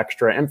give that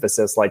extra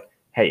emphasis,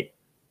 hey,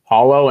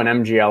 holo and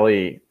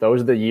MGLE,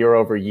 those are the year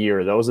over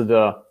year. Those are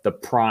the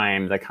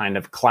prime, the kind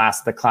of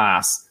class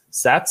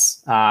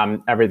sets.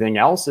 Everything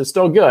else is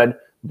still good,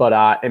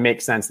 but it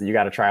makes sense that you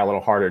got to try a little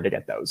harder to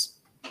get those.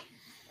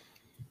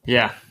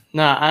 Yeah,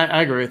 no,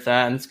 I agree with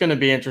that. And it's going to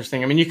be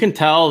interesting. I mean, you can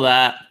tell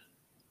that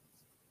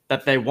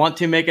that they want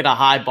to make it a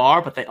high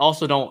bar, but they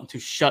also don't want to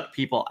shut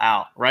people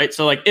out, right?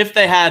 So like if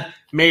they had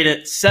made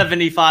it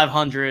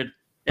 7,500,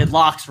 it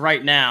locks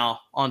right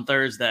now on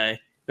Thursday,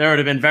 there would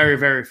have been very,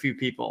 very few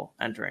people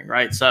entering,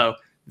 right? So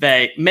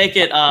they make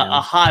it a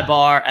high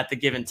bar at the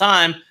given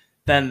time.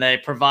 Then they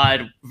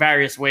provide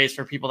various ways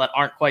for people that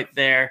aren't quite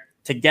there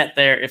to get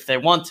there if they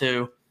want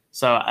to.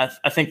 So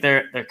I think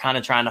they're kind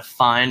of trying to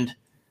find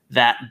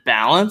that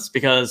balance,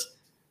 because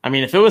I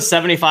mean, if it was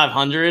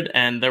 7,500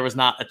 and there was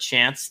not a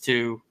chance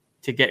to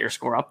get your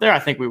score up there, I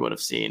think we would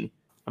have seen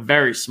a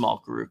very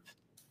small group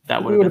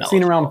that would have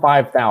seen around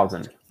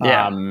 5,000.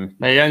 Yeah, and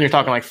you're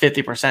talking like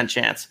 50%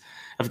 chance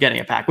of getting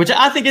a pack, which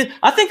I think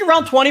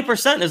around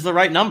 20% is the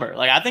right number.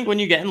 Like I think when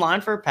you get in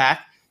line for a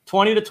pack,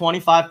 20 to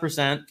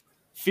 25%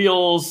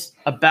 feels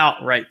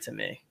about right to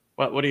me.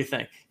 What do you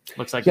think?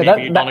 Looks like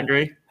maybe you don't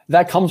agree.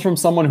 That comes from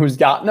someone who's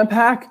gotten a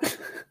pack.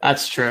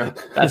 That's true.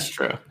 That's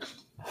true.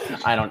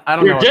 I don't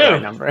know what the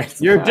right number is.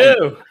 You're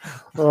due.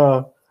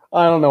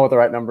 I don't know what the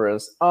right number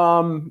is.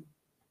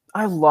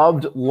 I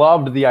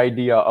loved the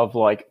idea of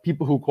like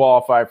people who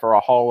qualify for a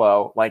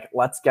holo, like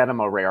let's get them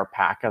a rare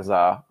pack as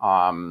a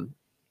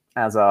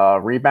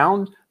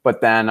rebound.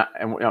 But then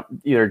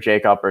either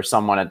Jacob or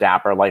someone at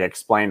Dapper like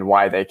explained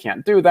why they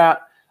can't do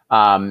that.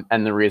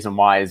 And the reason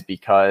why is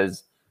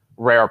because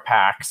rare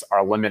packs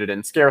are limited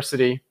in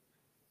scarcity.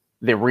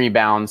 The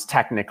rebounds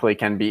technically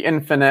can be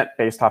infinite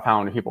based off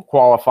how many people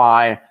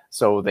qualify.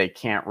 So they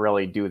can't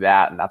really do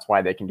that. And that's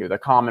why they can do the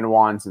common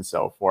ones and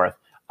so forth.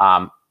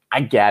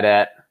 I get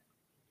it.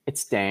 It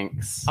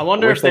stinks. I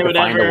wonder if they would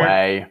find a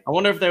way. I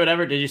wonder if they would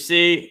ever. Did you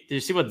see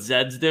what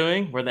Zed's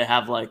doing, where they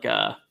have like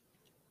a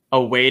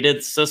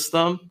weighted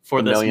system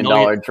for this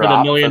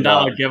 $1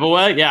 million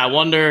giveaway? Yeah, I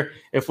wonder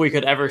if we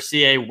could ever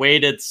see a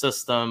weighted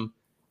system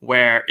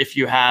where if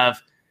you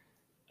have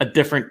a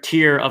different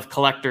tier of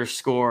collector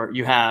score,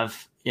 you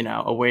have,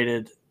 a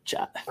weighted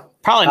chat.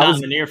 Probably not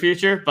in the near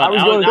future, but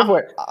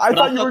I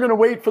thought you were going to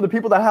wait for the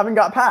people that haven't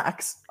got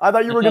packs. I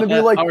thought you were going to be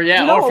like, there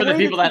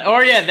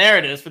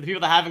it is, for the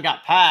people that haven't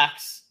got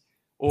packs,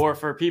 or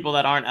for people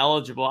that aren't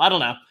eligible. I don't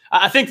know.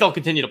 I think they'll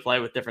continue to play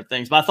with different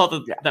things, but I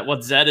thought that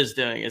what Zed is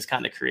doing is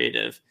kind of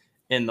creative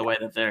in the way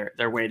that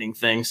they're weighting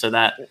things, so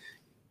that.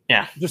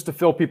 Yeah. Just to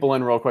fill people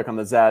in real quick on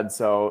the Zed.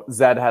 So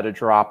Zed had a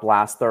drop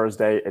last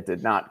Thursday. It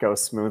did not go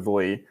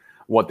smoothly.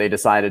 What they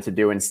decided to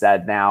do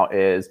instead now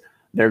is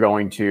they're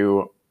going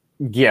to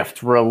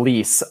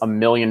release $1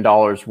 million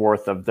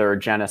worth of their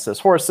Genesis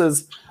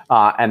horses.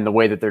 And the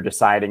way that they're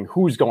deciding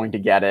who's going to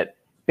get it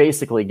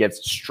basically gives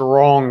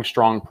strong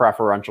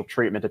preferential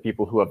treatment to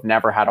people who have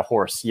never had a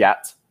horse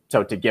yet.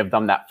 So to give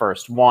them that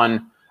first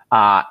one.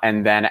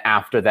 And then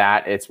after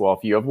that, it's, well,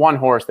 if you have one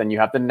horse, then you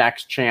have the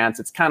next chance.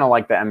 It's kind of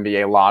like the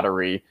NBA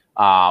lottery,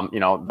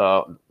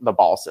 the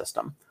ball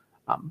system.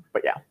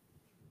 But yeah.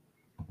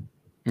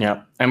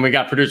 Yeah. And we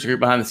got producer group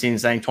behind the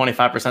scenes saying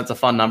 25% is a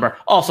fun number.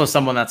 Also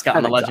someone that's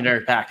gotten the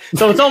legendary pack.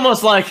 So it's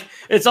almost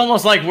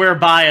like we're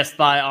biased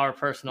by our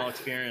personal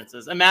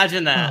experiences.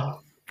 Imagine that.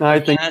 I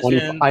think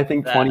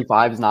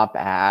 25 is not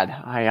bad.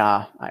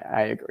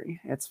 I agree.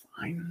 It's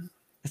fine.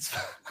 It's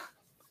fine.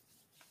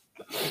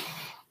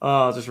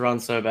 Oh, it just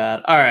runs so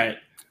bad. All right.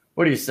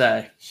 What do you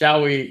say?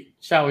 Shall we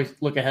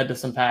look ahead to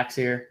some packs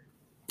here?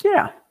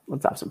 Yeah,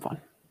 let's have some fun.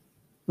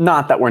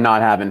 Not that we're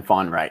not having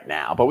fun right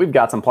now, but we've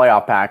got some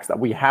playoff packs that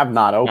we have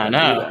not opened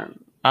either.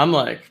 I'm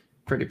like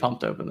pretty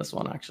pumped to open this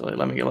one actually.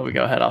 Let me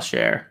go ahead. I'll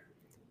share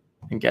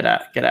and get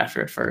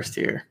after it first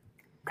here.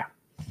 Okay.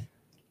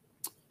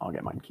 I'll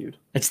get mine queued.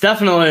 It's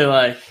definitely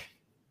a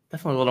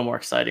little more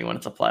exciting when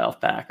it's a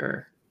playoff pack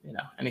or,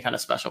 any kind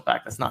of special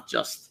pack that's not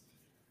just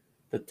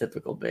the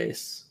typical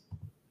base.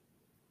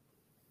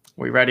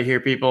 We ready here,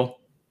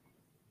 people?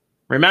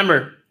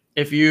 Remember,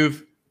 if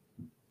you've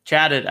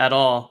chatted at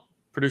all,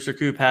 Producer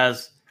Coop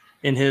has,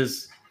 in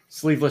his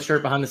sleeveless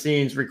shirt behind the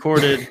scenes,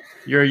 recorded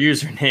your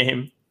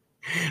username,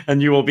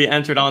 and you will be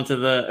entered onto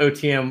the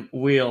OTM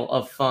wheel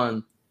of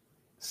fun.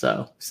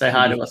 So say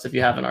hi to us if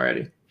you haven't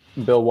already.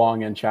 Bill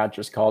Wong in chat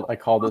just I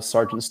call this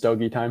Sergeant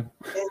Stogie time.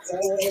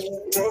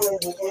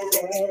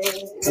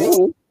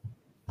 Ooh.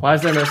 Why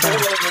is there no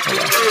sound?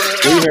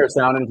 We hear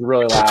sound and it's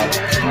really loud.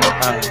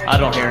 I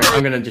don't hear it.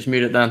 I'm going to just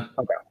mute it then.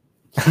 Okay.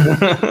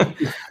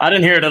 I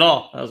didn't hear it at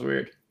all. That was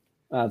weird.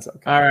 That's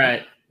okay. All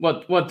right.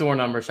 What door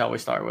number shall we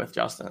start with,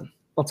 Justin?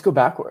 Let's go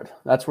backward.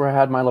 That's where I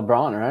had my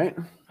LeBron, right?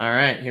 All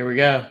right. Here we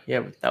go.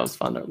 Yeah, that was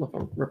fun to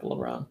ripple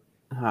LeBron.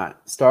 All right.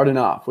 Starting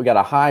off, we got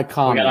a high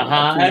comment. We got a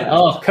high.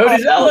 Oh,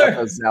 Cody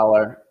Zeller.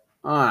 Zeller.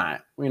 All right.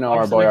 We know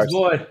our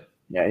boy.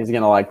 Yeah, he's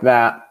going to like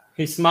that.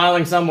 He's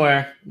smiling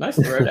somewhere. Nice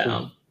throw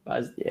down.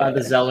 By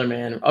the Zeller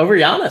man over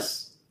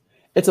Giannis.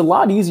 It's a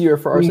lot easier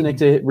for Arsenic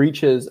to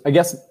reach his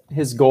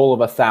goal of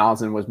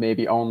 1,000 was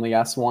maybe only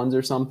S1s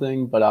or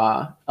something, but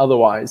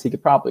otherwise he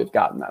could probably have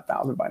gotten that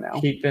 1,000 by now.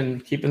 Keeping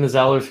the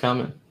Zellers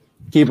coming.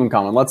 Keep them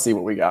coming. Let's see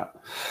what we got.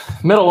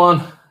 Middle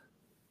one.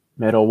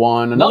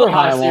 Another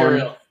high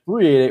one.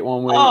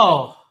 3881 win.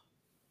 Oh,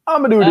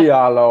 Amadou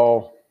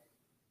Diallo.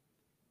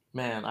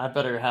 Man, I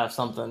better have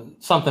something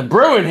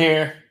brewing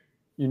here.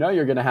 You know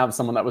you're going to have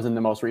someone that was in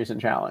the most recent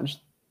challenge,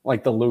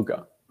 like the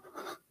Luca.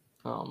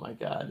 Oh my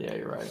God. Yeah,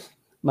 you're right.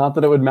 Not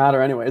that it would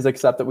matter anyways,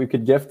 except that we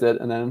could gift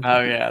it and then.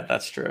 Oh yeah,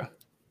 that's true.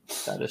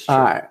 That is true.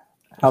 All right.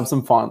 Have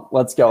some fun.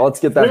 Let's go. Let's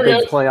get that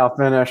big playoff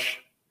finish.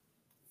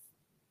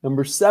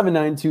 Number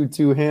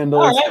 7922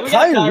 handles. All right, we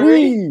got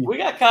Kyrie. We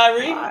got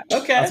Kyrie.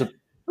 Okay. That's a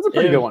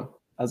pretty good one.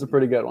 That's a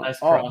pretty good one.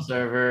 Nice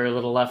crossover, a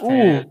little left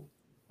hand.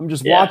 I'm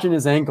just watching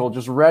his ankle,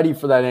 just ready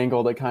for that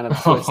ankle to kind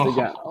of twist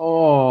again.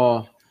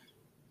 Oh.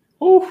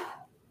 Ooh.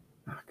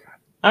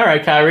 All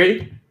right,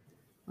 Kyrie.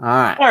 All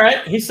right. All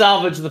right. He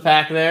salvaged the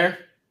pack there.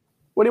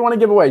 What do you want to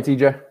give away,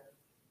 TJ?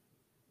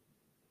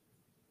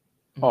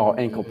 Oh,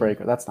 ankle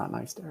breaker. That's not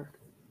nice, Derek.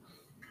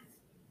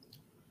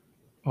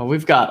 Well,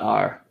 we've got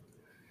our.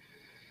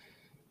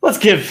 Let's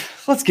give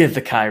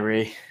the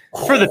Kyrie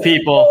for the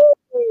people.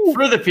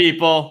 For the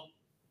people.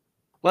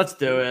 Let's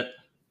do it.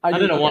 I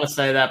didn't want to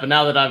say that, but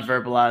now that I've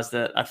verbalized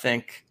it, I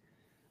think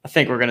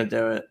we're gonna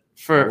do it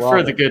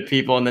for the good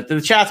people. And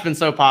the chat's been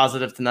so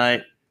positive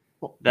tonight.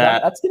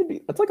 That's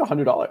like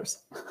 $100.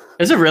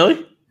 Is it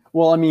really?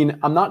 Well, I mean,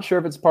 I'm not sure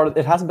if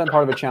it hasn't been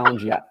part of a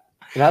challenge yet.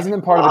 It hasn't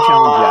been part of a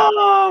challenge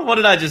yet. What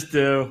did I just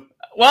do?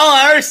 Well,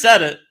 I already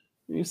said it.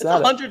 You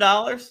said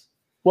 $100.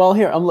 Well,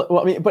 here,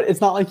 but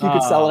it's not like you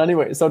could sell it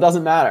anyway, so it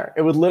doesn't matter.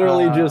 It would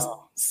literally just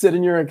sit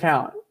in your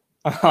account.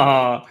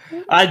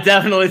 I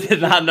definitely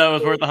did not know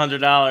it was worth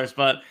 $100,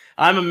 but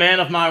I'm a man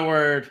of my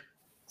word.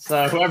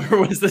 So whoever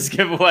wins this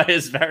giveaway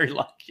is very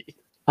lucky.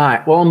 All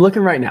right. Well, I'm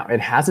looking right now. It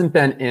hasn't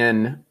been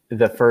in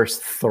the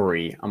first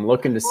 3. I'm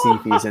looking to see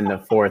if he's in the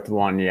 4th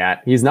one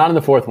yet. He's not in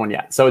the 4th one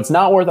yet, so it's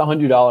not worth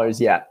 $100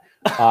 yet.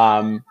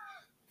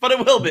 But it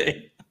will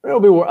be.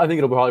 It'll be. I think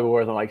it'll probably be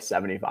worth like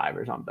 75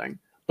 or something.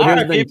 But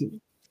here's the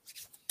thing.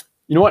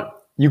 You know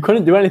what? You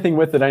couldn't do anything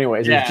with it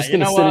anyways. It's just going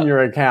to sit in your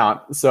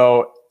account.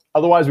 So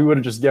otherwise, we would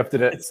have just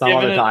gifted it some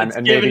other time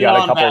and maybe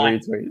got a couple of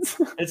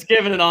retweets. It's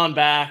giving it on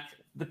back.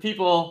 The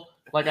people,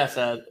 like I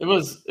said, it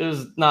was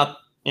not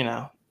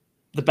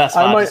the best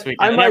spot this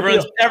weekend.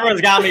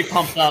 Everyone's got me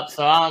pumped up.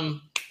 So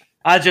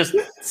I just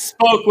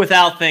spoke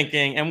without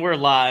thinking, and we're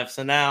live.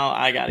 So now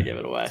I got to give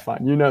it away. It's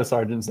fine.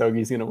 Sergeant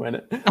Stogi's going to win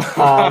it.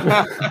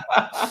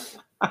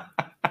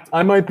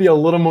 I might be a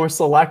little more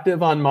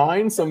selective on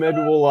mine, so maybe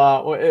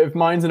we'll, if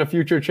mine's in a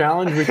future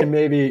challenge, we can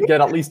maybe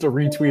get at least a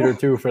retweet or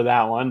 2 for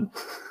that one.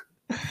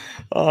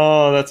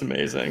 Oh, that's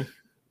amazing.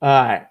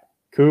 All right.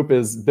 Coop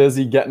is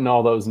busy getting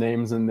all those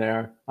names in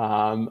there.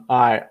 All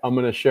right. I'm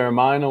going to share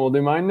mine, and we'll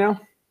do mine now.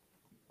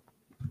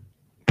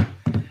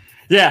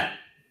 Yeah.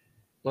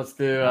 Let's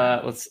do,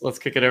 let's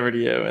kick it over to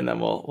you, and then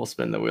we'll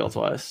spin the wheel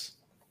twice.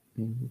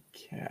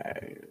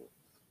 Okay.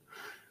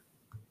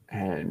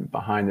 And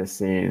behind the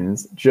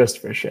scenes,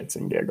 just for shits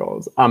and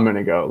giggles, I'm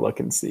gonna go look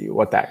and see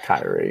what that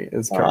Kyrie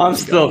is. I'm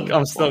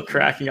still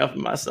cracking up at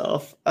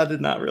myself. I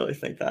did not really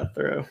think that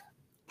through.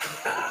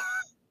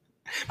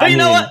 But you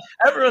know what?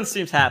 Everyone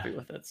seems happy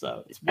with it,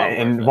 so it's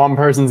one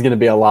person's gonna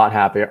be a lot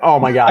happier. Oh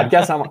my God!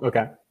 Guess how much?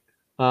 Okay.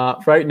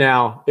 Right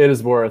now, it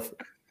is worth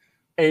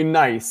a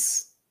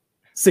nice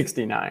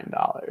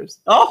 $69.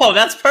 Oh,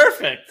 that's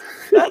perfect.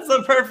 That's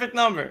the perfect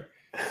number.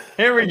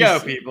 Here we go,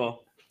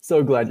 people.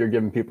 So glad you're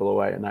giving people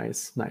away a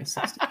nice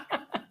 60.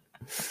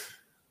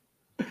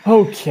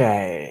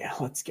 Okay,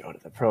 let's go to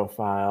the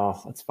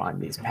profile. Let's find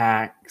these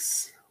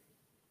packs.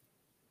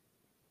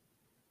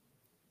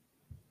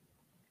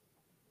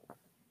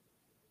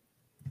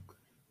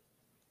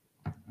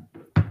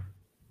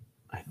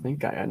 I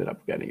think I ended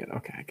up getting it.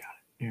 Okay, I got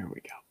it. Here we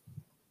go.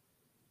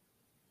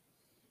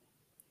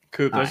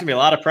 Coop, there's going to be a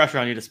lot of pressure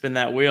on you to spin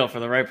that wheel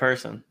for the right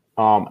person.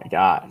 Oh my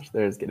gosh,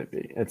 it's going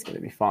to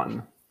be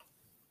fun.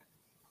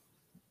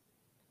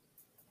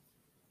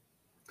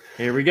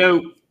 Here we go.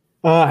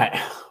 All right.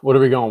 What are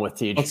we going with,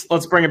 Tej?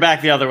 Let's bring it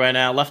back the other way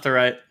now, left to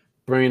right.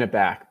 Bringing it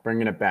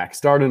back.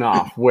 Starting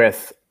off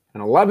with an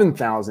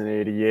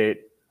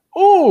 11,088.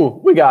 Oh,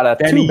 we got a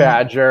Denny.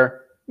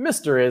 2-badger,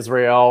 Mr.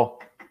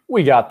 Israel.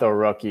 We got the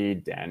rookie,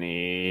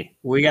 Denny.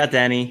 We got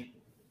Denny.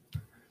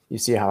 You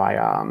see how I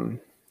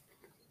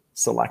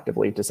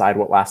selectively decide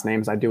what last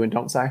names I do and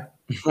don't say?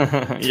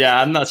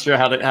 Yeah, I'm not sure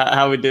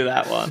how we do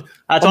that one.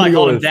 That's why I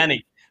called him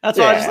Denny. That's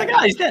why I was just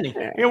like, he's Denny.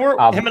 Yeah.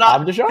 Him and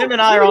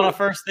I are on a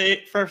first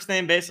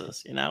name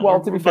basis.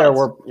 Well, to be fair,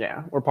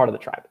 we're part of the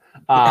tribe.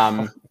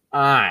 All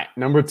right,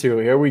 number 2.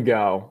 Here we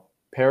go.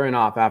 Pairing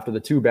off after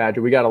the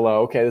 2-badger. We got a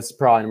low. Okay, this is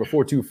probably number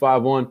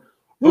 4251.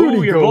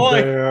 Ooh, your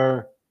boy.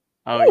 There.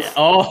 Oh yeah.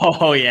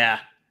 Oh yeah.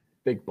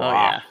 Big block. Oh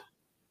yeah.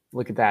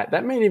 Look at that.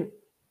 That made him.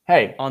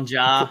 Hey. On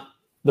Ja.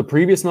 The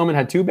previous moment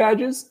had 2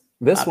 badges.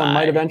 This one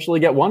might eventually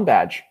get 1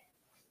 badge.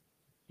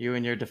 You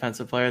and your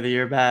Defensive Player of the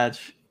Year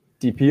badge.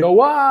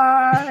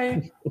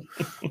 DPOY.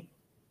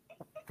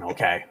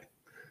 Okay.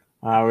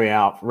 Are we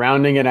out?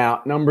 Rounding it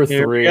out. Number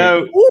 3.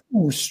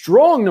 Ooh,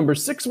 strong number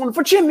 6 one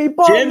for Jimmy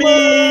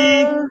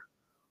Butler.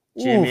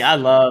 Jimmy. I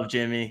love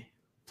Jimmy.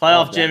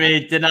 Playoff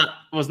Jimmy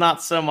was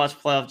not so much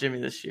playoff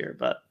Jimmy this year,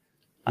 but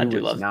I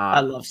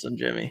love some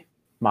Jimmy.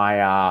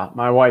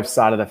 my wife's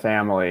side of the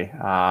family,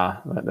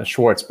 the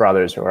Schwartz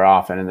brothers, who are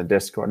often in the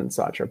Discord and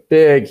such, are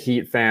big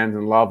Heat fans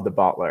and love the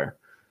Butler.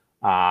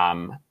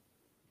 I'm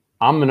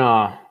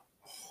gonna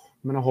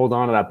hold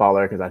on to that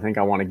Butler because I think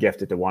I want to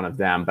gift it to one of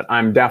them. But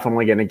I'm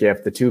definitely gonna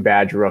gift the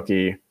 2-badge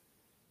rookie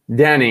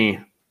Denny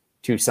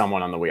to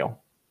someone on the wheel.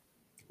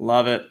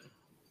 Love it.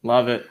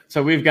 Love it.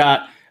 So we've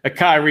got a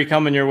Kyrie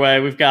coming your way.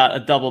 We've got a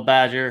double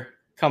Badger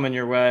coming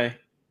your way.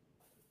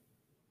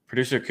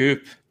 Producer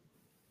Coop,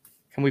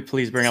 can we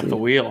please bring up the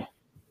wheel?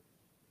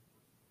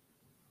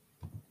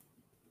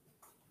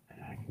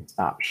 I can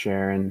stop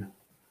sharing.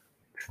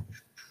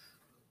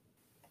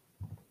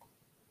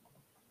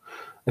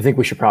 I think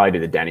we should probably do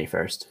the Denny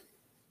first.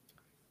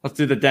 Let's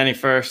do the Denny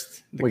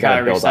first. The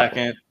Kyrie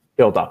second.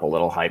 Build up a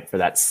little hype for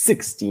that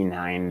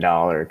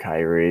 $69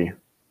 Kyrie.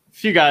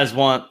 If you guys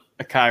want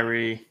a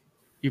Kyrie,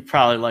 you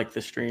probably like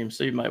the stream,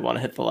 so you might want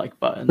to hit the like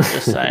button.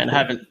 Just saying,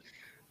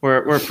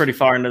 we're pretty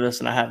far into this,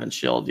 and I haven't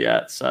shilled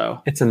yet,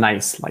 so it's a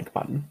nice like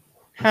button.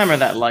 Hammer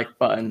that like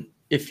button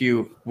if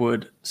you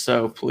would,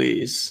 so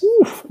please.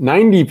 Oof,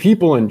 90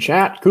 people in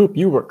chat, Coop.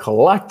 You were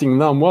collecting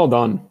them. Well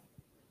done.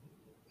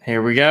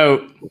 Here we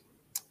go.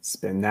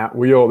 Spin that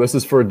wheel. This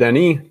is for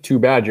Denny,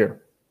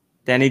 2-badger.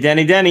 Denny,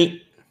 Denny,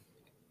 Denny.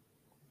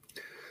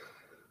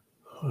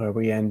 Are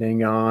we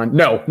ending on?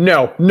 No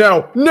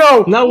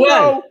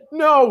way.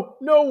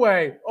 No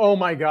way. Oh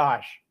my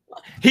gosh.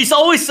 He's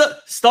always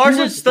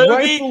Sergeant Stogie.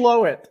 Right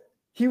below it.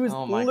 He was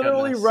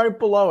literally right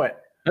below it.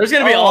 There's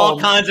going to be all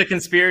kinds of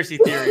conspiracy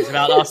theories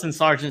about us and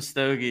Sergeant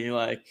Stogie.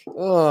 Like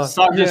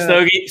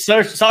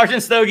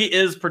Sergeant Stogie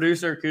is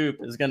producer Coop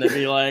is going to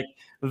be like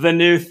the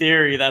new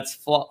theory that's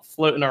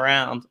floating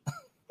around.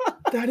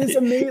 That is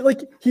amazing.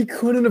 Like, he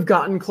couldn't have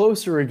gotten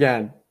closer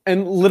again.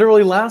 And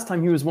literally last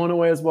time he was one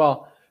away as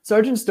well.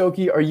 Sergeant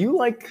Stogie, are you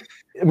like,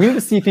 we need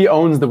to see if he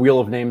owns the Wheel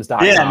of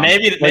Names.com. Yeah,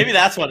 maybe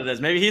that's what it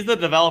is. Maybe he's the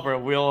developer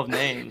of Wheel of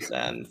Names,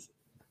 and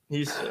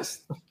he's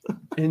just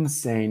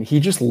insane. He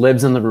just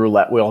lives in the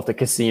roulette wheel at the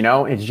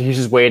casino, and he's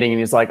just waiting, and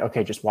he's like,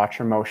 okay, just watch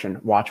her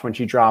motion. Watch when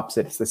she drops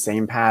it. It's the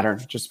same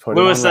pattern. Just put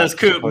Lewis it on. Says,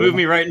 Coop, move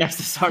me right next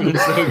to Sergeant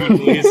Stogie,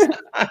 please.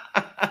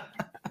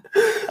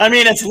 I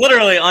mean, it's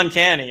literally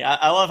uncanny.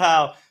 I love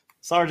how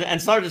Sergeant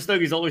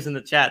Stogie's always in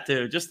the chat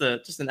too. Just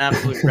an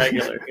absolute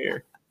regular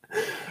here.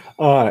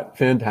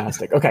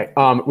 Fantastic. Okay.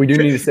 We do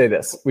need to say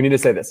this.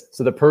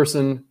 So the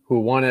person who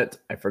won it,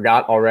 I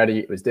forgot already.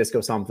 It was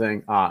Disco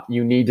something.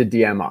 You need to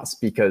DM us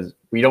because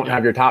we don't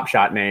have your Top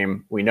Shot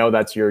name. We know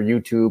that's your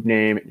YouTube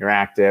name. You're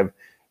active.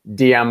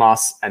 DM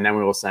us, and then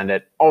we will send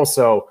it.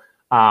 Also,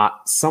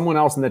 someone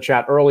else in the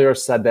chat earlier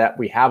said that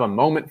we have a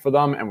moment for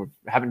them, and we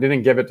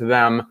didn't give it to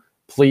them.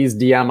 Please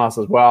DM us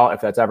as well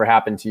if that's ever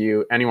happened to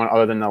you. Anyone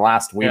other than the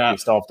last week, we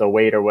still have to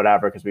wait or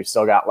whatever because we've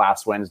still got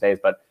last Wednesdays.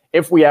 But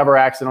if we ever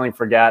accidentally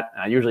forget,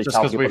 and I usually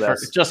tell people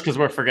this. Just because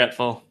we're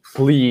forgetful.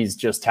 Please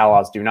just tell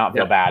us. Do not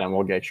feel bad, and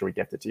we'll make sure we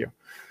gift it to you.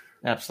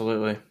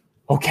 Absolutely.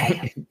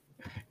 Okay.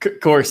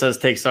 Corey says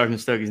take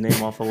Sergeant Stogie's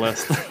name off the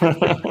list.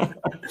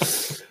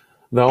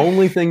 The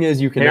only thing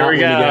is you cannot win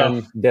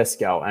again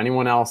Disco.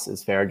 Anyone else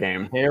is fair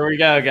game. Here we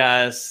go,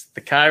 guys.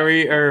 The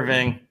Kyrie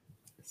Irving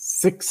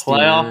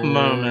playoff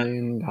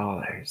moment.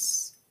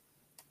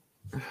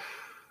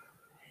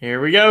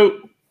 Here we go.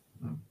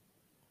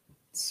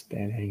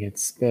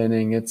 It's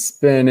spinning.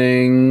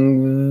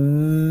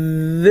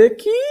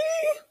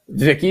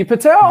 Vicky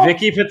Patel.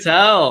 Vicky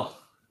Patel.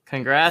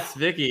 Congrats,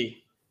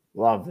 Vicky.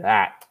 Love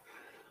that.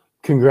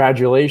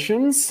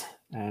 Congratulations.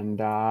 And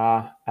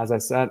as I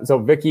said, so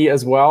Vicky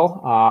as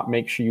well,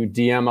 make sure you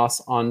DM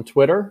us on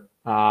Twitter.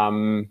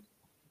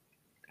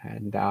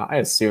 And I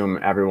assume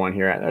everyone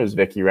here, there's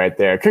Vicky right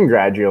there.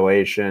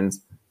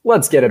 Congratulations.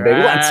 Let's get a big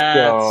let's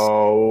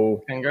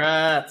go.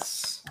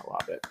 Congrats. I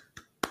love it.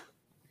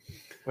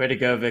 Way to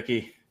go,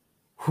 Vicky.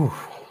 Whew.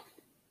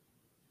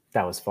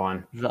 That was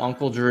fun. The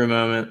Uncle Drew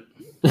moment.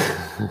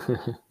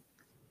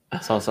 I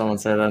saw someone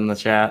say that in the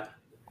chat.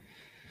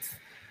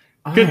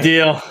 Good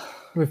deal.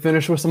 We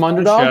finished with some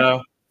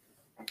underdog.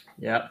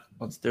 Yep.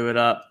 Let's do it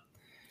up.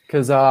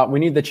 Because we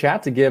need the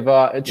chat to give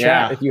a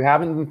chat. If you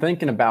haven't been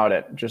thinking about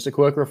it, just a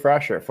quick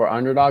refresher for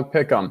Underdog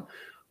Pick'em.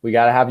 We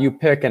got to have you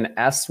pick an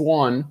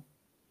S1.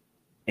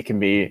 It can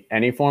be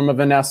any form of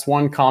an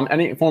S1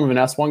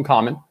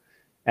 common.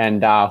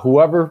 And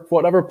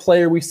whatever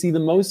player we see the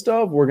most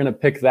of, we're going to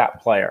pick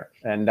that player.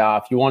 And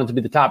if you want it to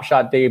be the Top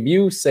Shot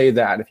debut, say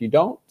that. If you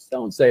don't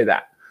say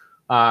that.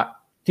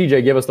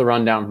 TJ, give us the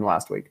rundown from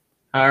last week.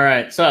 All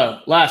right. So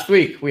last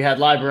week we had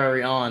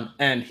Library on,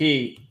 and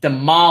he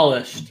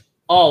demolished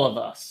all of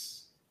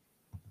us.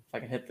 If I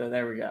can hit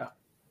there we go.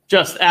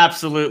 Just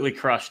absolutely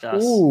crushed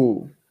us.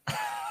 Ooh.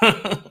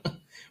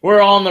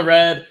 We're all in the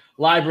red.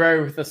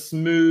 Library with a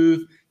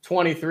smooth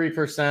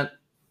 23%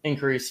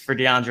 increase for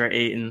DeAndre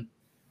Ayton.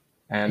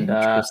 And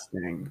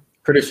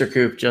Producer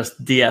Coop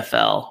just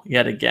DFL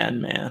yet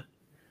again, man.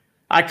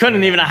 I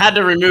had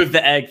to remove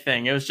the egg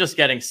thing. It was just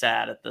getting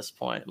sad at this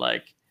point.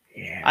 Like,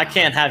 I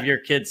can't have your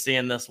kids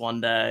seeing this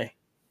one day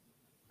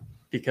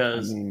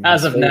because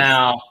as of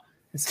now,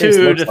 His face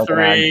 2 looks to like an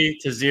 3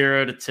 to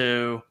 0 to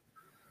 2.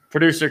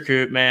 Producer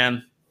Coop,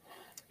 man.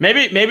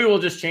 Maybe we'll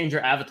just change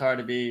your avatar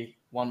to be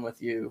one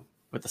with you,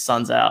 with the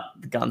sun's out,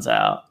 the guns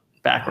out,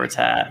 backwards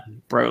hat,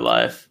 bro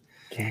life.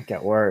 Can't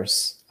get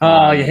worse.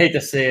 Oh, you hate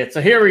to see it.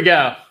 So here we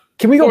go.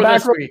 Can we go For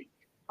back? this week.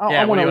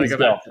 I want to go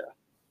back to.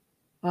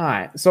 All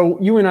right. So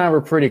you and I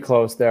were pretty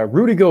close there.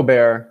 Rudy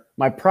Gobert,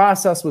 my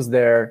process was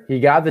there. He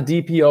got the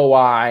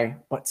DPOY,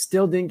 but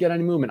still didn't get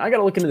any movement. I got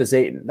to look into this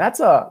Ayton.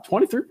 That's a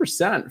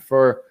 23%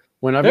 for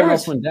when everyone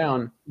else went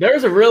down. There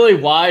was a really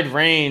wide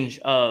range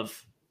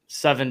of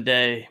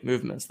 7-day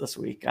movements this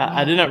week.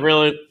 I didn't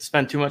really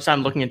spend too much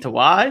time looking into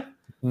why,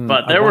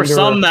 but there were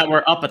some that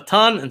were up a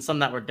ton and some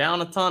that were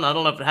down a ton. I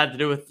don't know if it had to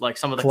do with like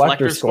some of the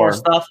collector score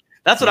stuff.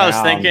 That's what I was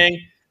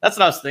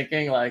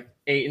thinking. Like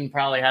Ayton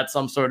probably had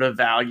some sort of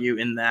value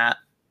in that.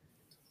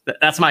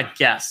 That's my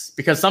guess,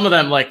 because some of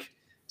them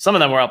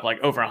were up like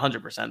over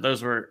 100%.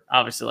 Those were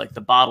obviously like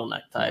the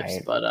bottleneck types,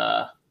 right.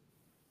 But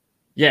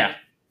yeah,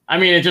 I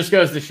mean, it just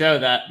goes to show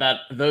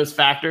that those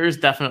factors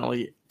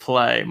definitely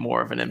play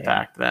more of an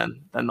impact than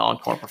the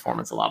on-court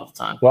performance a lot of the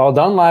time. Well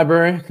done,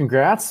 Library.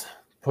 Congrats.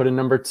 Put in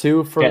number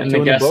 2 for getting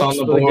the guests on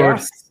the board.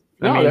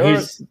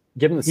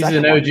 He's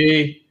an OG.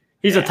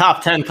 He's a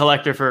top 10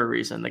 collector for a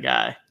reason. The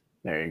guy.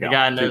 There you go. The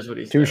guy knows what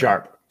he's doing.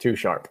 Too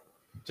sharp.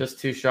 Just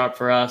too sharp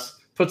for us.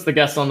 Puts the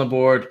guests on the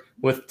board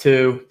with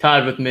 2,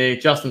 tied with me.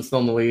 Justin's still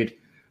in the lead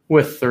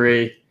with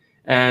 3.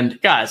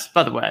 And guys,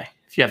 by the way,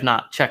 if you have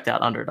not checked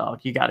out Underdog,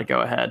 you got to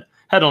go ahead.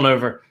 Head on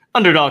over,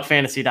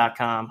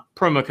 underdogfantasy.com,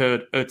 promo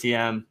code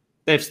OTM.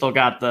 They've still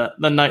got the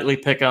nightly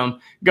pick'em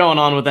going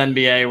on with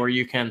NBA, where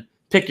you can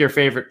pick your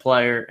favorite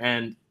player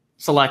and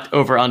select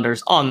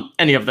over-unders on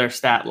any of their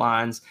stat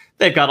lines.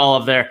 They've got all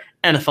of their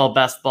NFL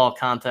best ball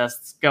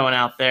contests going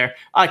out there.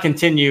 I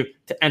continue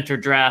to enter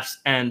drafts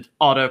and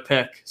auto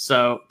pick,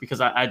 so because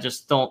I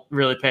just don't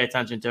really pay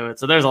attention to it.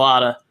 So there's a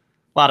lot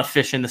of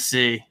fish in the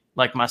sea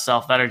like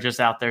myself that are just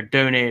out there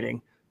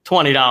donating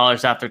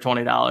 $20 after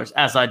 $20,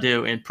 as I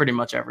do in pretty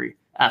much every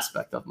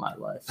aspect of my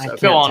life. So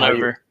go on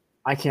over.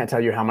 I can't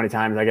tell you how many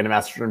times I get a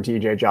message from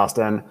TJ,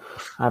 Justin,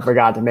 I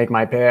forgot to make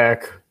my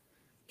pick.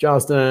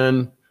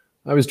 Justin,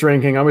 I was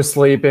drinking, I was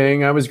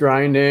sleeping, I was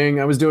grinding,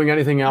 I was doing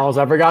anything else.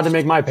 I forgot to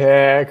make my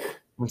pick.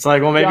 It's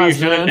like, well, maybe you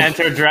shouldn't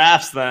enter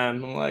drafts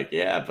then. I'm like,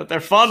 yeah, but they're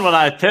fun when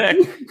I pick.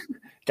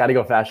 Got to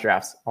go fast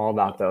drafts. All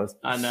about those.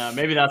 I know.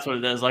 Maybe that's what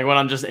it is. Like when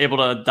I'm just able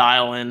to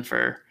dial in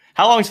for –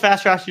 how long does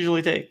fast drafts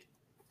usually take?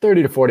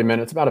 30 to 40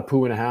 minutes, about a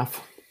poo and a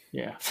half.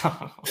 Yeah.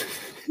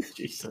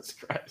 Jesus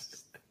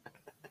Christ.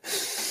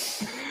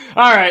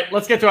 All right,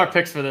 let's get to our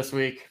picks for this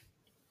week.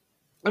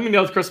 Let me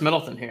go with Chris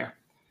Middleton here.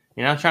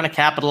 You know, trying to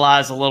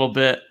capitalize a little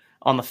bit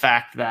on the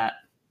fact that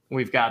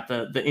we've got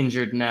the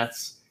injured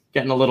Nets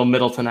getting a little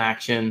Middleton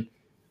action.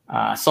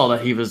 I saw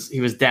that he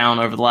was down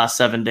over the last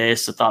 7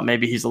 days, so thought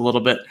maybe he's a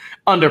little bit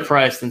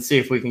underpriced, and see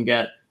if we can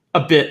get a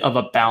bit of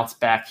a bounce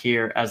back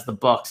here as the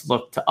Bucks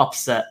look to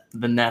upset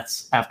the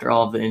Nets after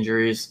all of the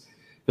injuries.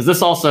 Because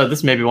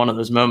this may be one of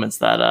those moments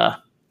that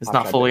is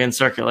not fully in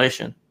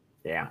circulation.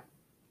 Yeah,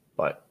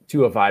 but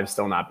 2 of 5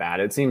 still not bad.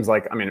 It seems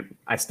like, I mean,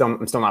 I'm still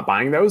not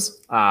buying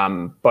those,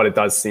 but it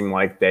does seem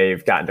like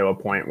they've gotten to a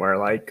point where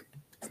like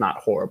it's not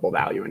horrible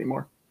value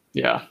anymore.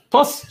 Yeah.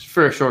 Plus,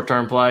 for a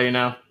short-term play, you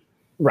know.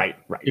 Right.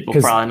 People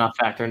probably not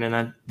factoring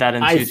in that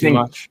into too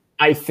much.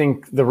 I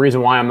think the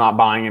reason why I'm not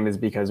buying them is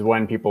because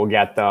when people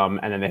get them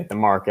and then they hit the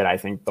market, I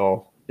think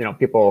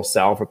people will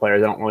sell for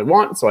players they don't really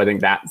want. So I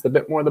think that's a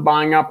bit more the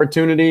buying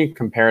opportunity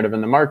comparative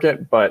in the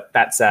market. But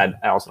that said,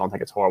 I also don't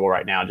think it's horrible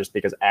right now just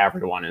because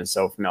everyone is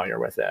so familiar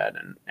with it.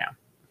 And yeah.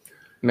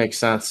 Makes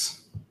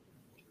sense.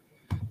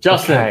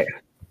 Justin. Okay.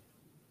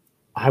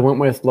 I went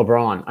with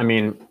LeBron. I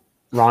mean,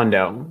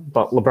 Rondo,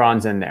 but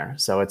LeBron's in there,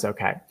 so it's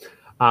okay.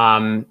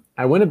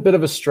 I went a bit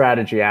of a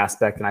strategy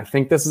aspect, and I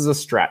think this is a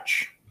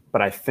stretch,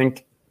 but I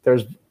think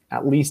there's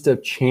at least a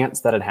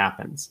chance that it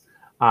happens.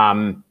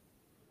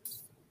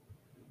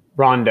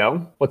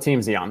 Rondo, what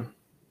team's he on?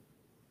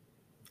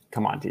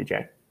 Come on,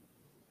 TJ.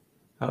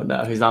 Oh,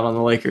 no, he's not on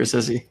the Lakers,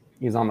 is he?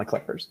 He's on the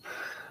Clippers.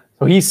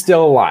 So he's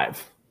still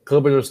alive.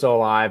 Clippers are still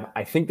alive.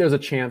 I think there's a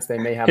chance they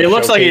may have It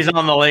looks like he's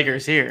on the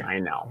Lakers here. I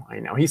know.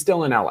 He's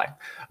still in LA.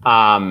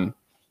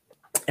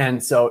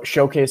 And so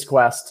Showcase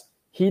Quest,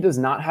 he does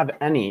not have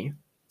any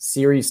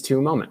Series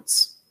 2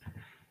 moments.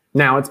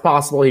 Now, it's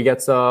possible he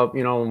gets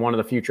one of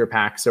the future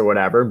packs or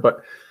whatever,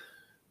 but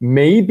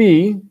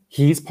maybe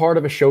he's part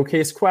of a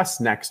Showcase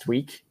Quest next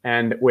week,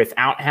 and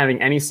without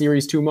having any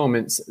Series 2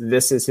 moments,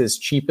 this is his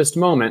cheapest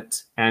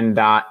moment. And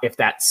if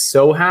that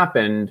so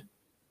happened,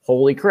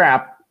 holy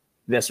crap,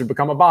 this would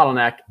become a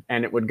bottleneck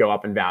and it would go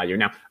up in value.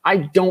 Now, I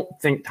don't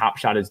think Top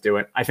Shot is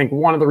doing it. I think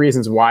one of the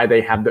reasons why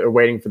they're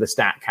waiting for the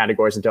stat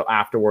categories until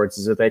afterwards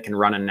is that they can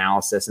run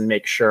analysis and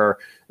make sure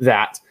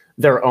that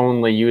they're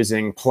only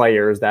using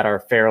players that are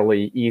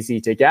fairly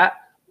easy to get.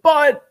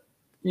 But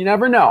you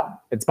never know.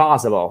 It's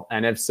possible.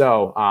 And if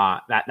so,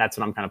 that's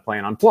what I'm kind of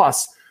playing on.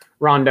 Plus,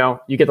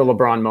 Rondo, you get the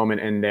LeBron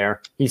moment in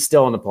there. He's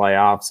still in the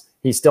playoffs.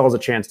 he still has a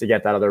chance to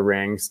get that other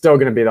ring. Still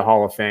going to be the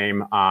Hall of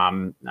Fame.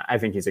 I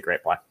think he's a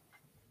great play.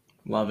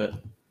 Love it.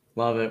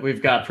 Love it.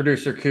 We've got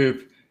producer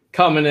Coop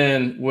coming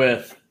in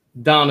with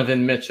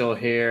Donovan Mitchell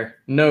here.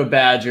 No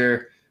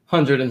Badger,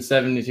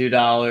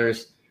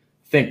 $172.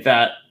 Think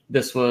that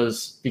this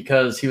was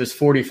because he was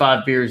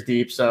 45 beers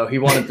deep, so he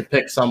wanted to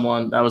pick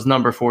someone that was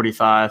number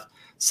 45.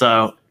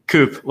 So,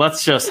 Coop,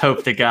 let's just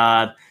hope to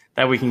God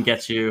that we can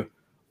get you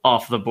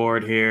off the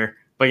board here.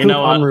 But you Coop,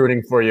 know what? I'm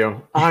rooting for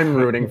you. I'm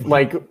rooting.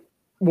 Like,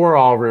 we're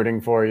all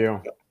rooting for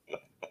you.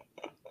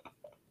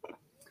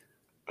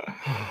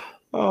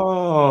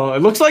 Oh,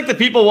 it looks like the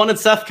people wanted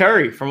Seth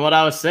Curry from what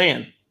I was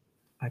saying.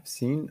 I've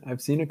seen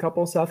a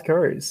couple Seth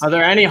Currys. Are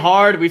there any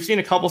hard? We've seen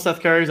a couple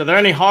Seth Currys. Are there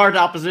any hard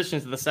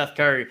oppositions to the Seth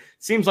Curry?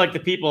 Seems like the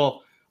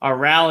people are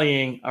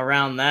rallying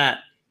around that.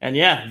 And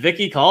yeah,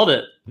 Vicky called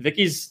it.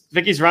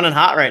 Vicky's running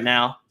hot right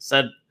now.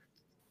 Said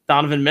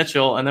Donovan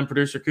Mitchell, and then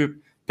producer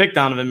Coop picked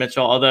Donovan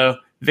Mitchell. Although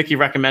Vicky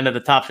recommended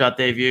the Top Shot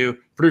debut,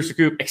 producer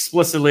Coop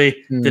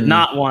explicitly did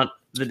not want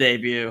the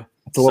debut.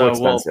 It's a little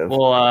expensive.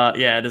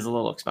 Yeah, it is a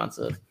little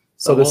expensive.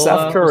 So the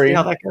Seth Curry, we'll see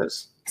how that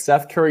goes.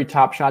 Seth Curry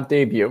Top Shot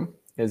debut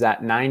is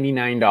at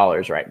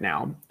 $99 right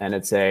now, and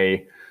it's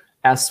a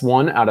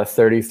S1 out of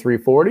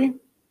 3340.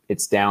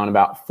 It's down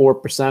about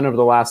 4% over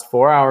the last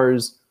 4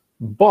 hours,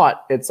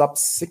 but it's up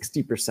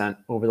 60%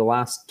 over the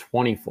last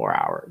 24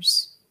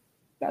 hours.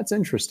 That's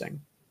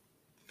interesting.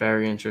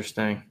 Very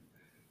interesting.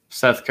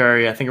 Seth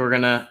Curry, I think we're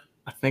gonna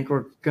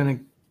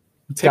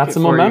it's got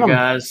some momentum, you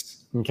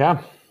guys. Okay.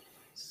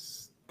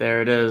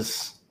 There it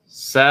is.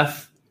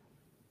 Seth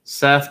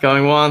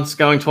going once,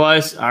 going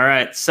twice. All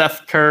right.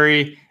 Seth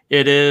Curry,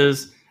 it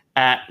is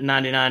at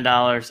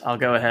 $99. I'll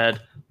go ahead,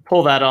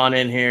 pull that on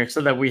in here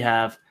so that we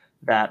have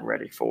that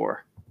ready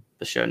for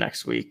the show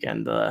next week.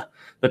 And the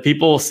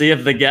people will see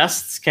if the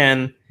guests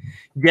can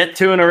get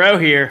 2 in a row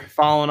here,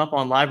 following up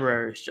on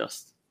Library's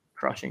just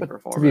crushing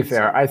performance. To be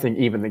fair, I think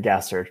even the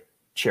guests are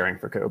cheering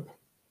for Coop.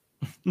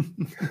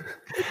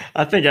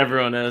 I think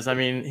everyone is. I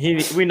mean,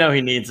 we know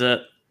he needs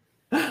it.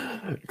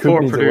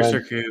 Poor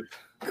producer Coop.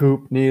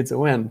 Coop needs a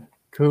win.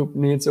 Coop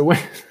needs a win.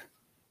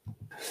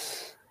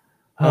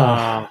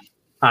 All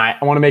right,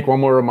 I want to make one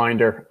more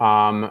reminder.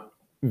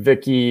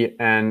 Vicky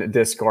and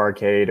Disc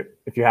Arcade,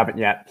 if you haven't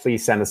yet,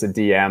 please send us a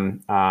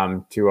DM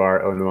to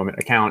our Own the Moment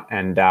account,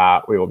 and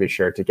we will be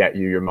sure to get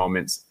you your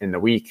moments in the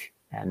week.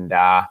 And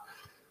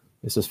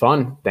this was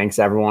fun. Thanks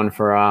everyone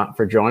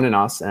for joining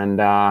us and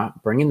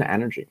bringing the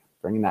energy,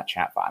 bringing that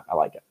chat vibe. I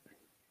like it.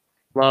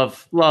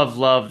 Love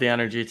the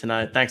energy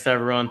tonight. Thanks to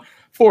everyone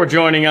for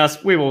joining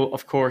us. We will,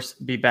 of course,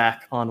 be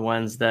back on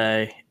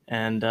Wednesday.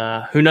 And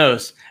who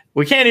knows?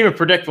 We can't even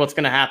predict what's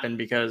going to happen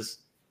because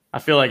I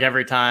feel like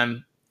every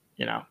time,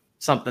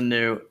 something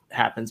new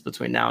happens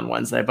between now and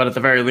Wednesday. But at the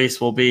very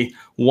least, we'll be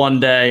one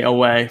day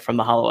away from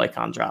the Holo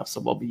Icon drop. So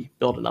we'll be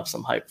building up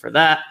some hype for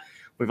that.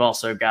 We've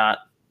also got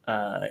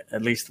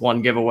at least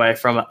one giveaway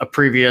from a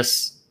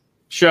previous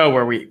show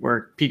where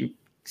we're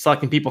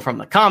selecting people from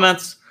the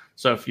comments.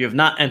 So if you have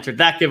not entered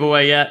that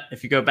giveaway yet,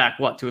 if you go back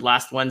to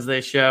last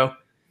Wednesday's show,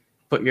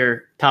 put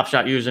your Top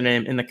Shot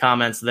username in the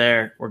comments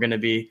there. We're going to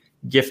be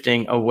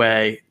gifting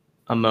away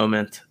a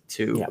moment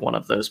to one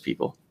of those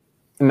people.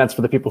 And that's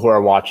for the people who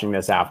are watching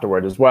this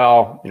afterward as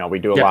well. We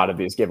do a lot of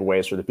these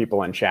giveaways for the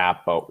people in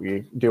chat, but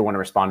we do want to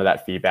respond to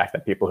that feedback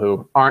that people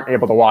who aren't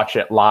able to watch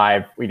it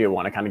live, we do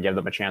want to kind of give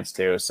them a chance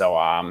to.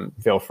 So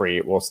feel free.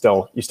 You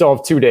still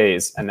have 2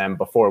 days, and then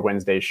before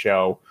Wednesday's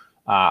show,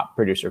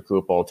 producer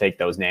Coop will take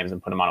those names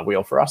and put them on a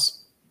wheel for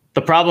us.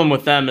 The problem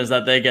with them is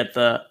that they get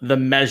the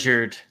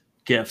measured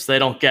gifts. They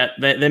don't get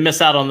they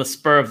miss out on the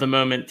spur of the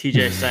moment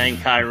TJ saying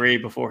Kyrie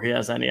before he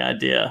has any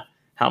idea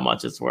how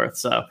much it's worth.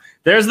 So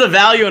there's the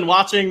value in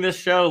watching this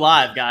show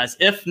live, guys.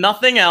 If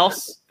nothing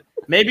else,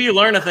 maybe you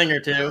learn a thing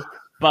or two,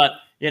 but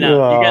you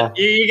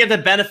get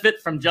the benefit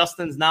from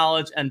Justin's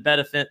knowledge and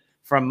benefit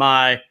from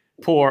my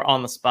poor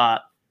on the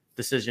spot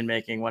decision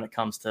making when it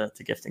comes to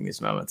gifting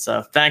these moments.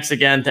 So thanks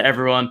again to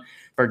everyone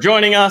for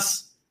joining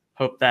us.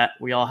 Hope that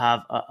we all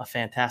have a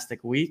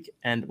fantastic week,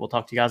 and we'll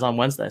talk to you guys on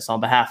Wednesday. So on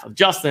behalf of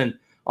Justin,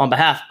 on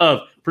behalf of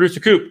producer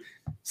Coop,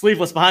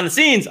 Sleeveless Behind the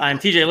Scenes, I'm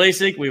TJ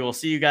Lasig. We will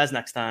see you guys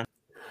next time.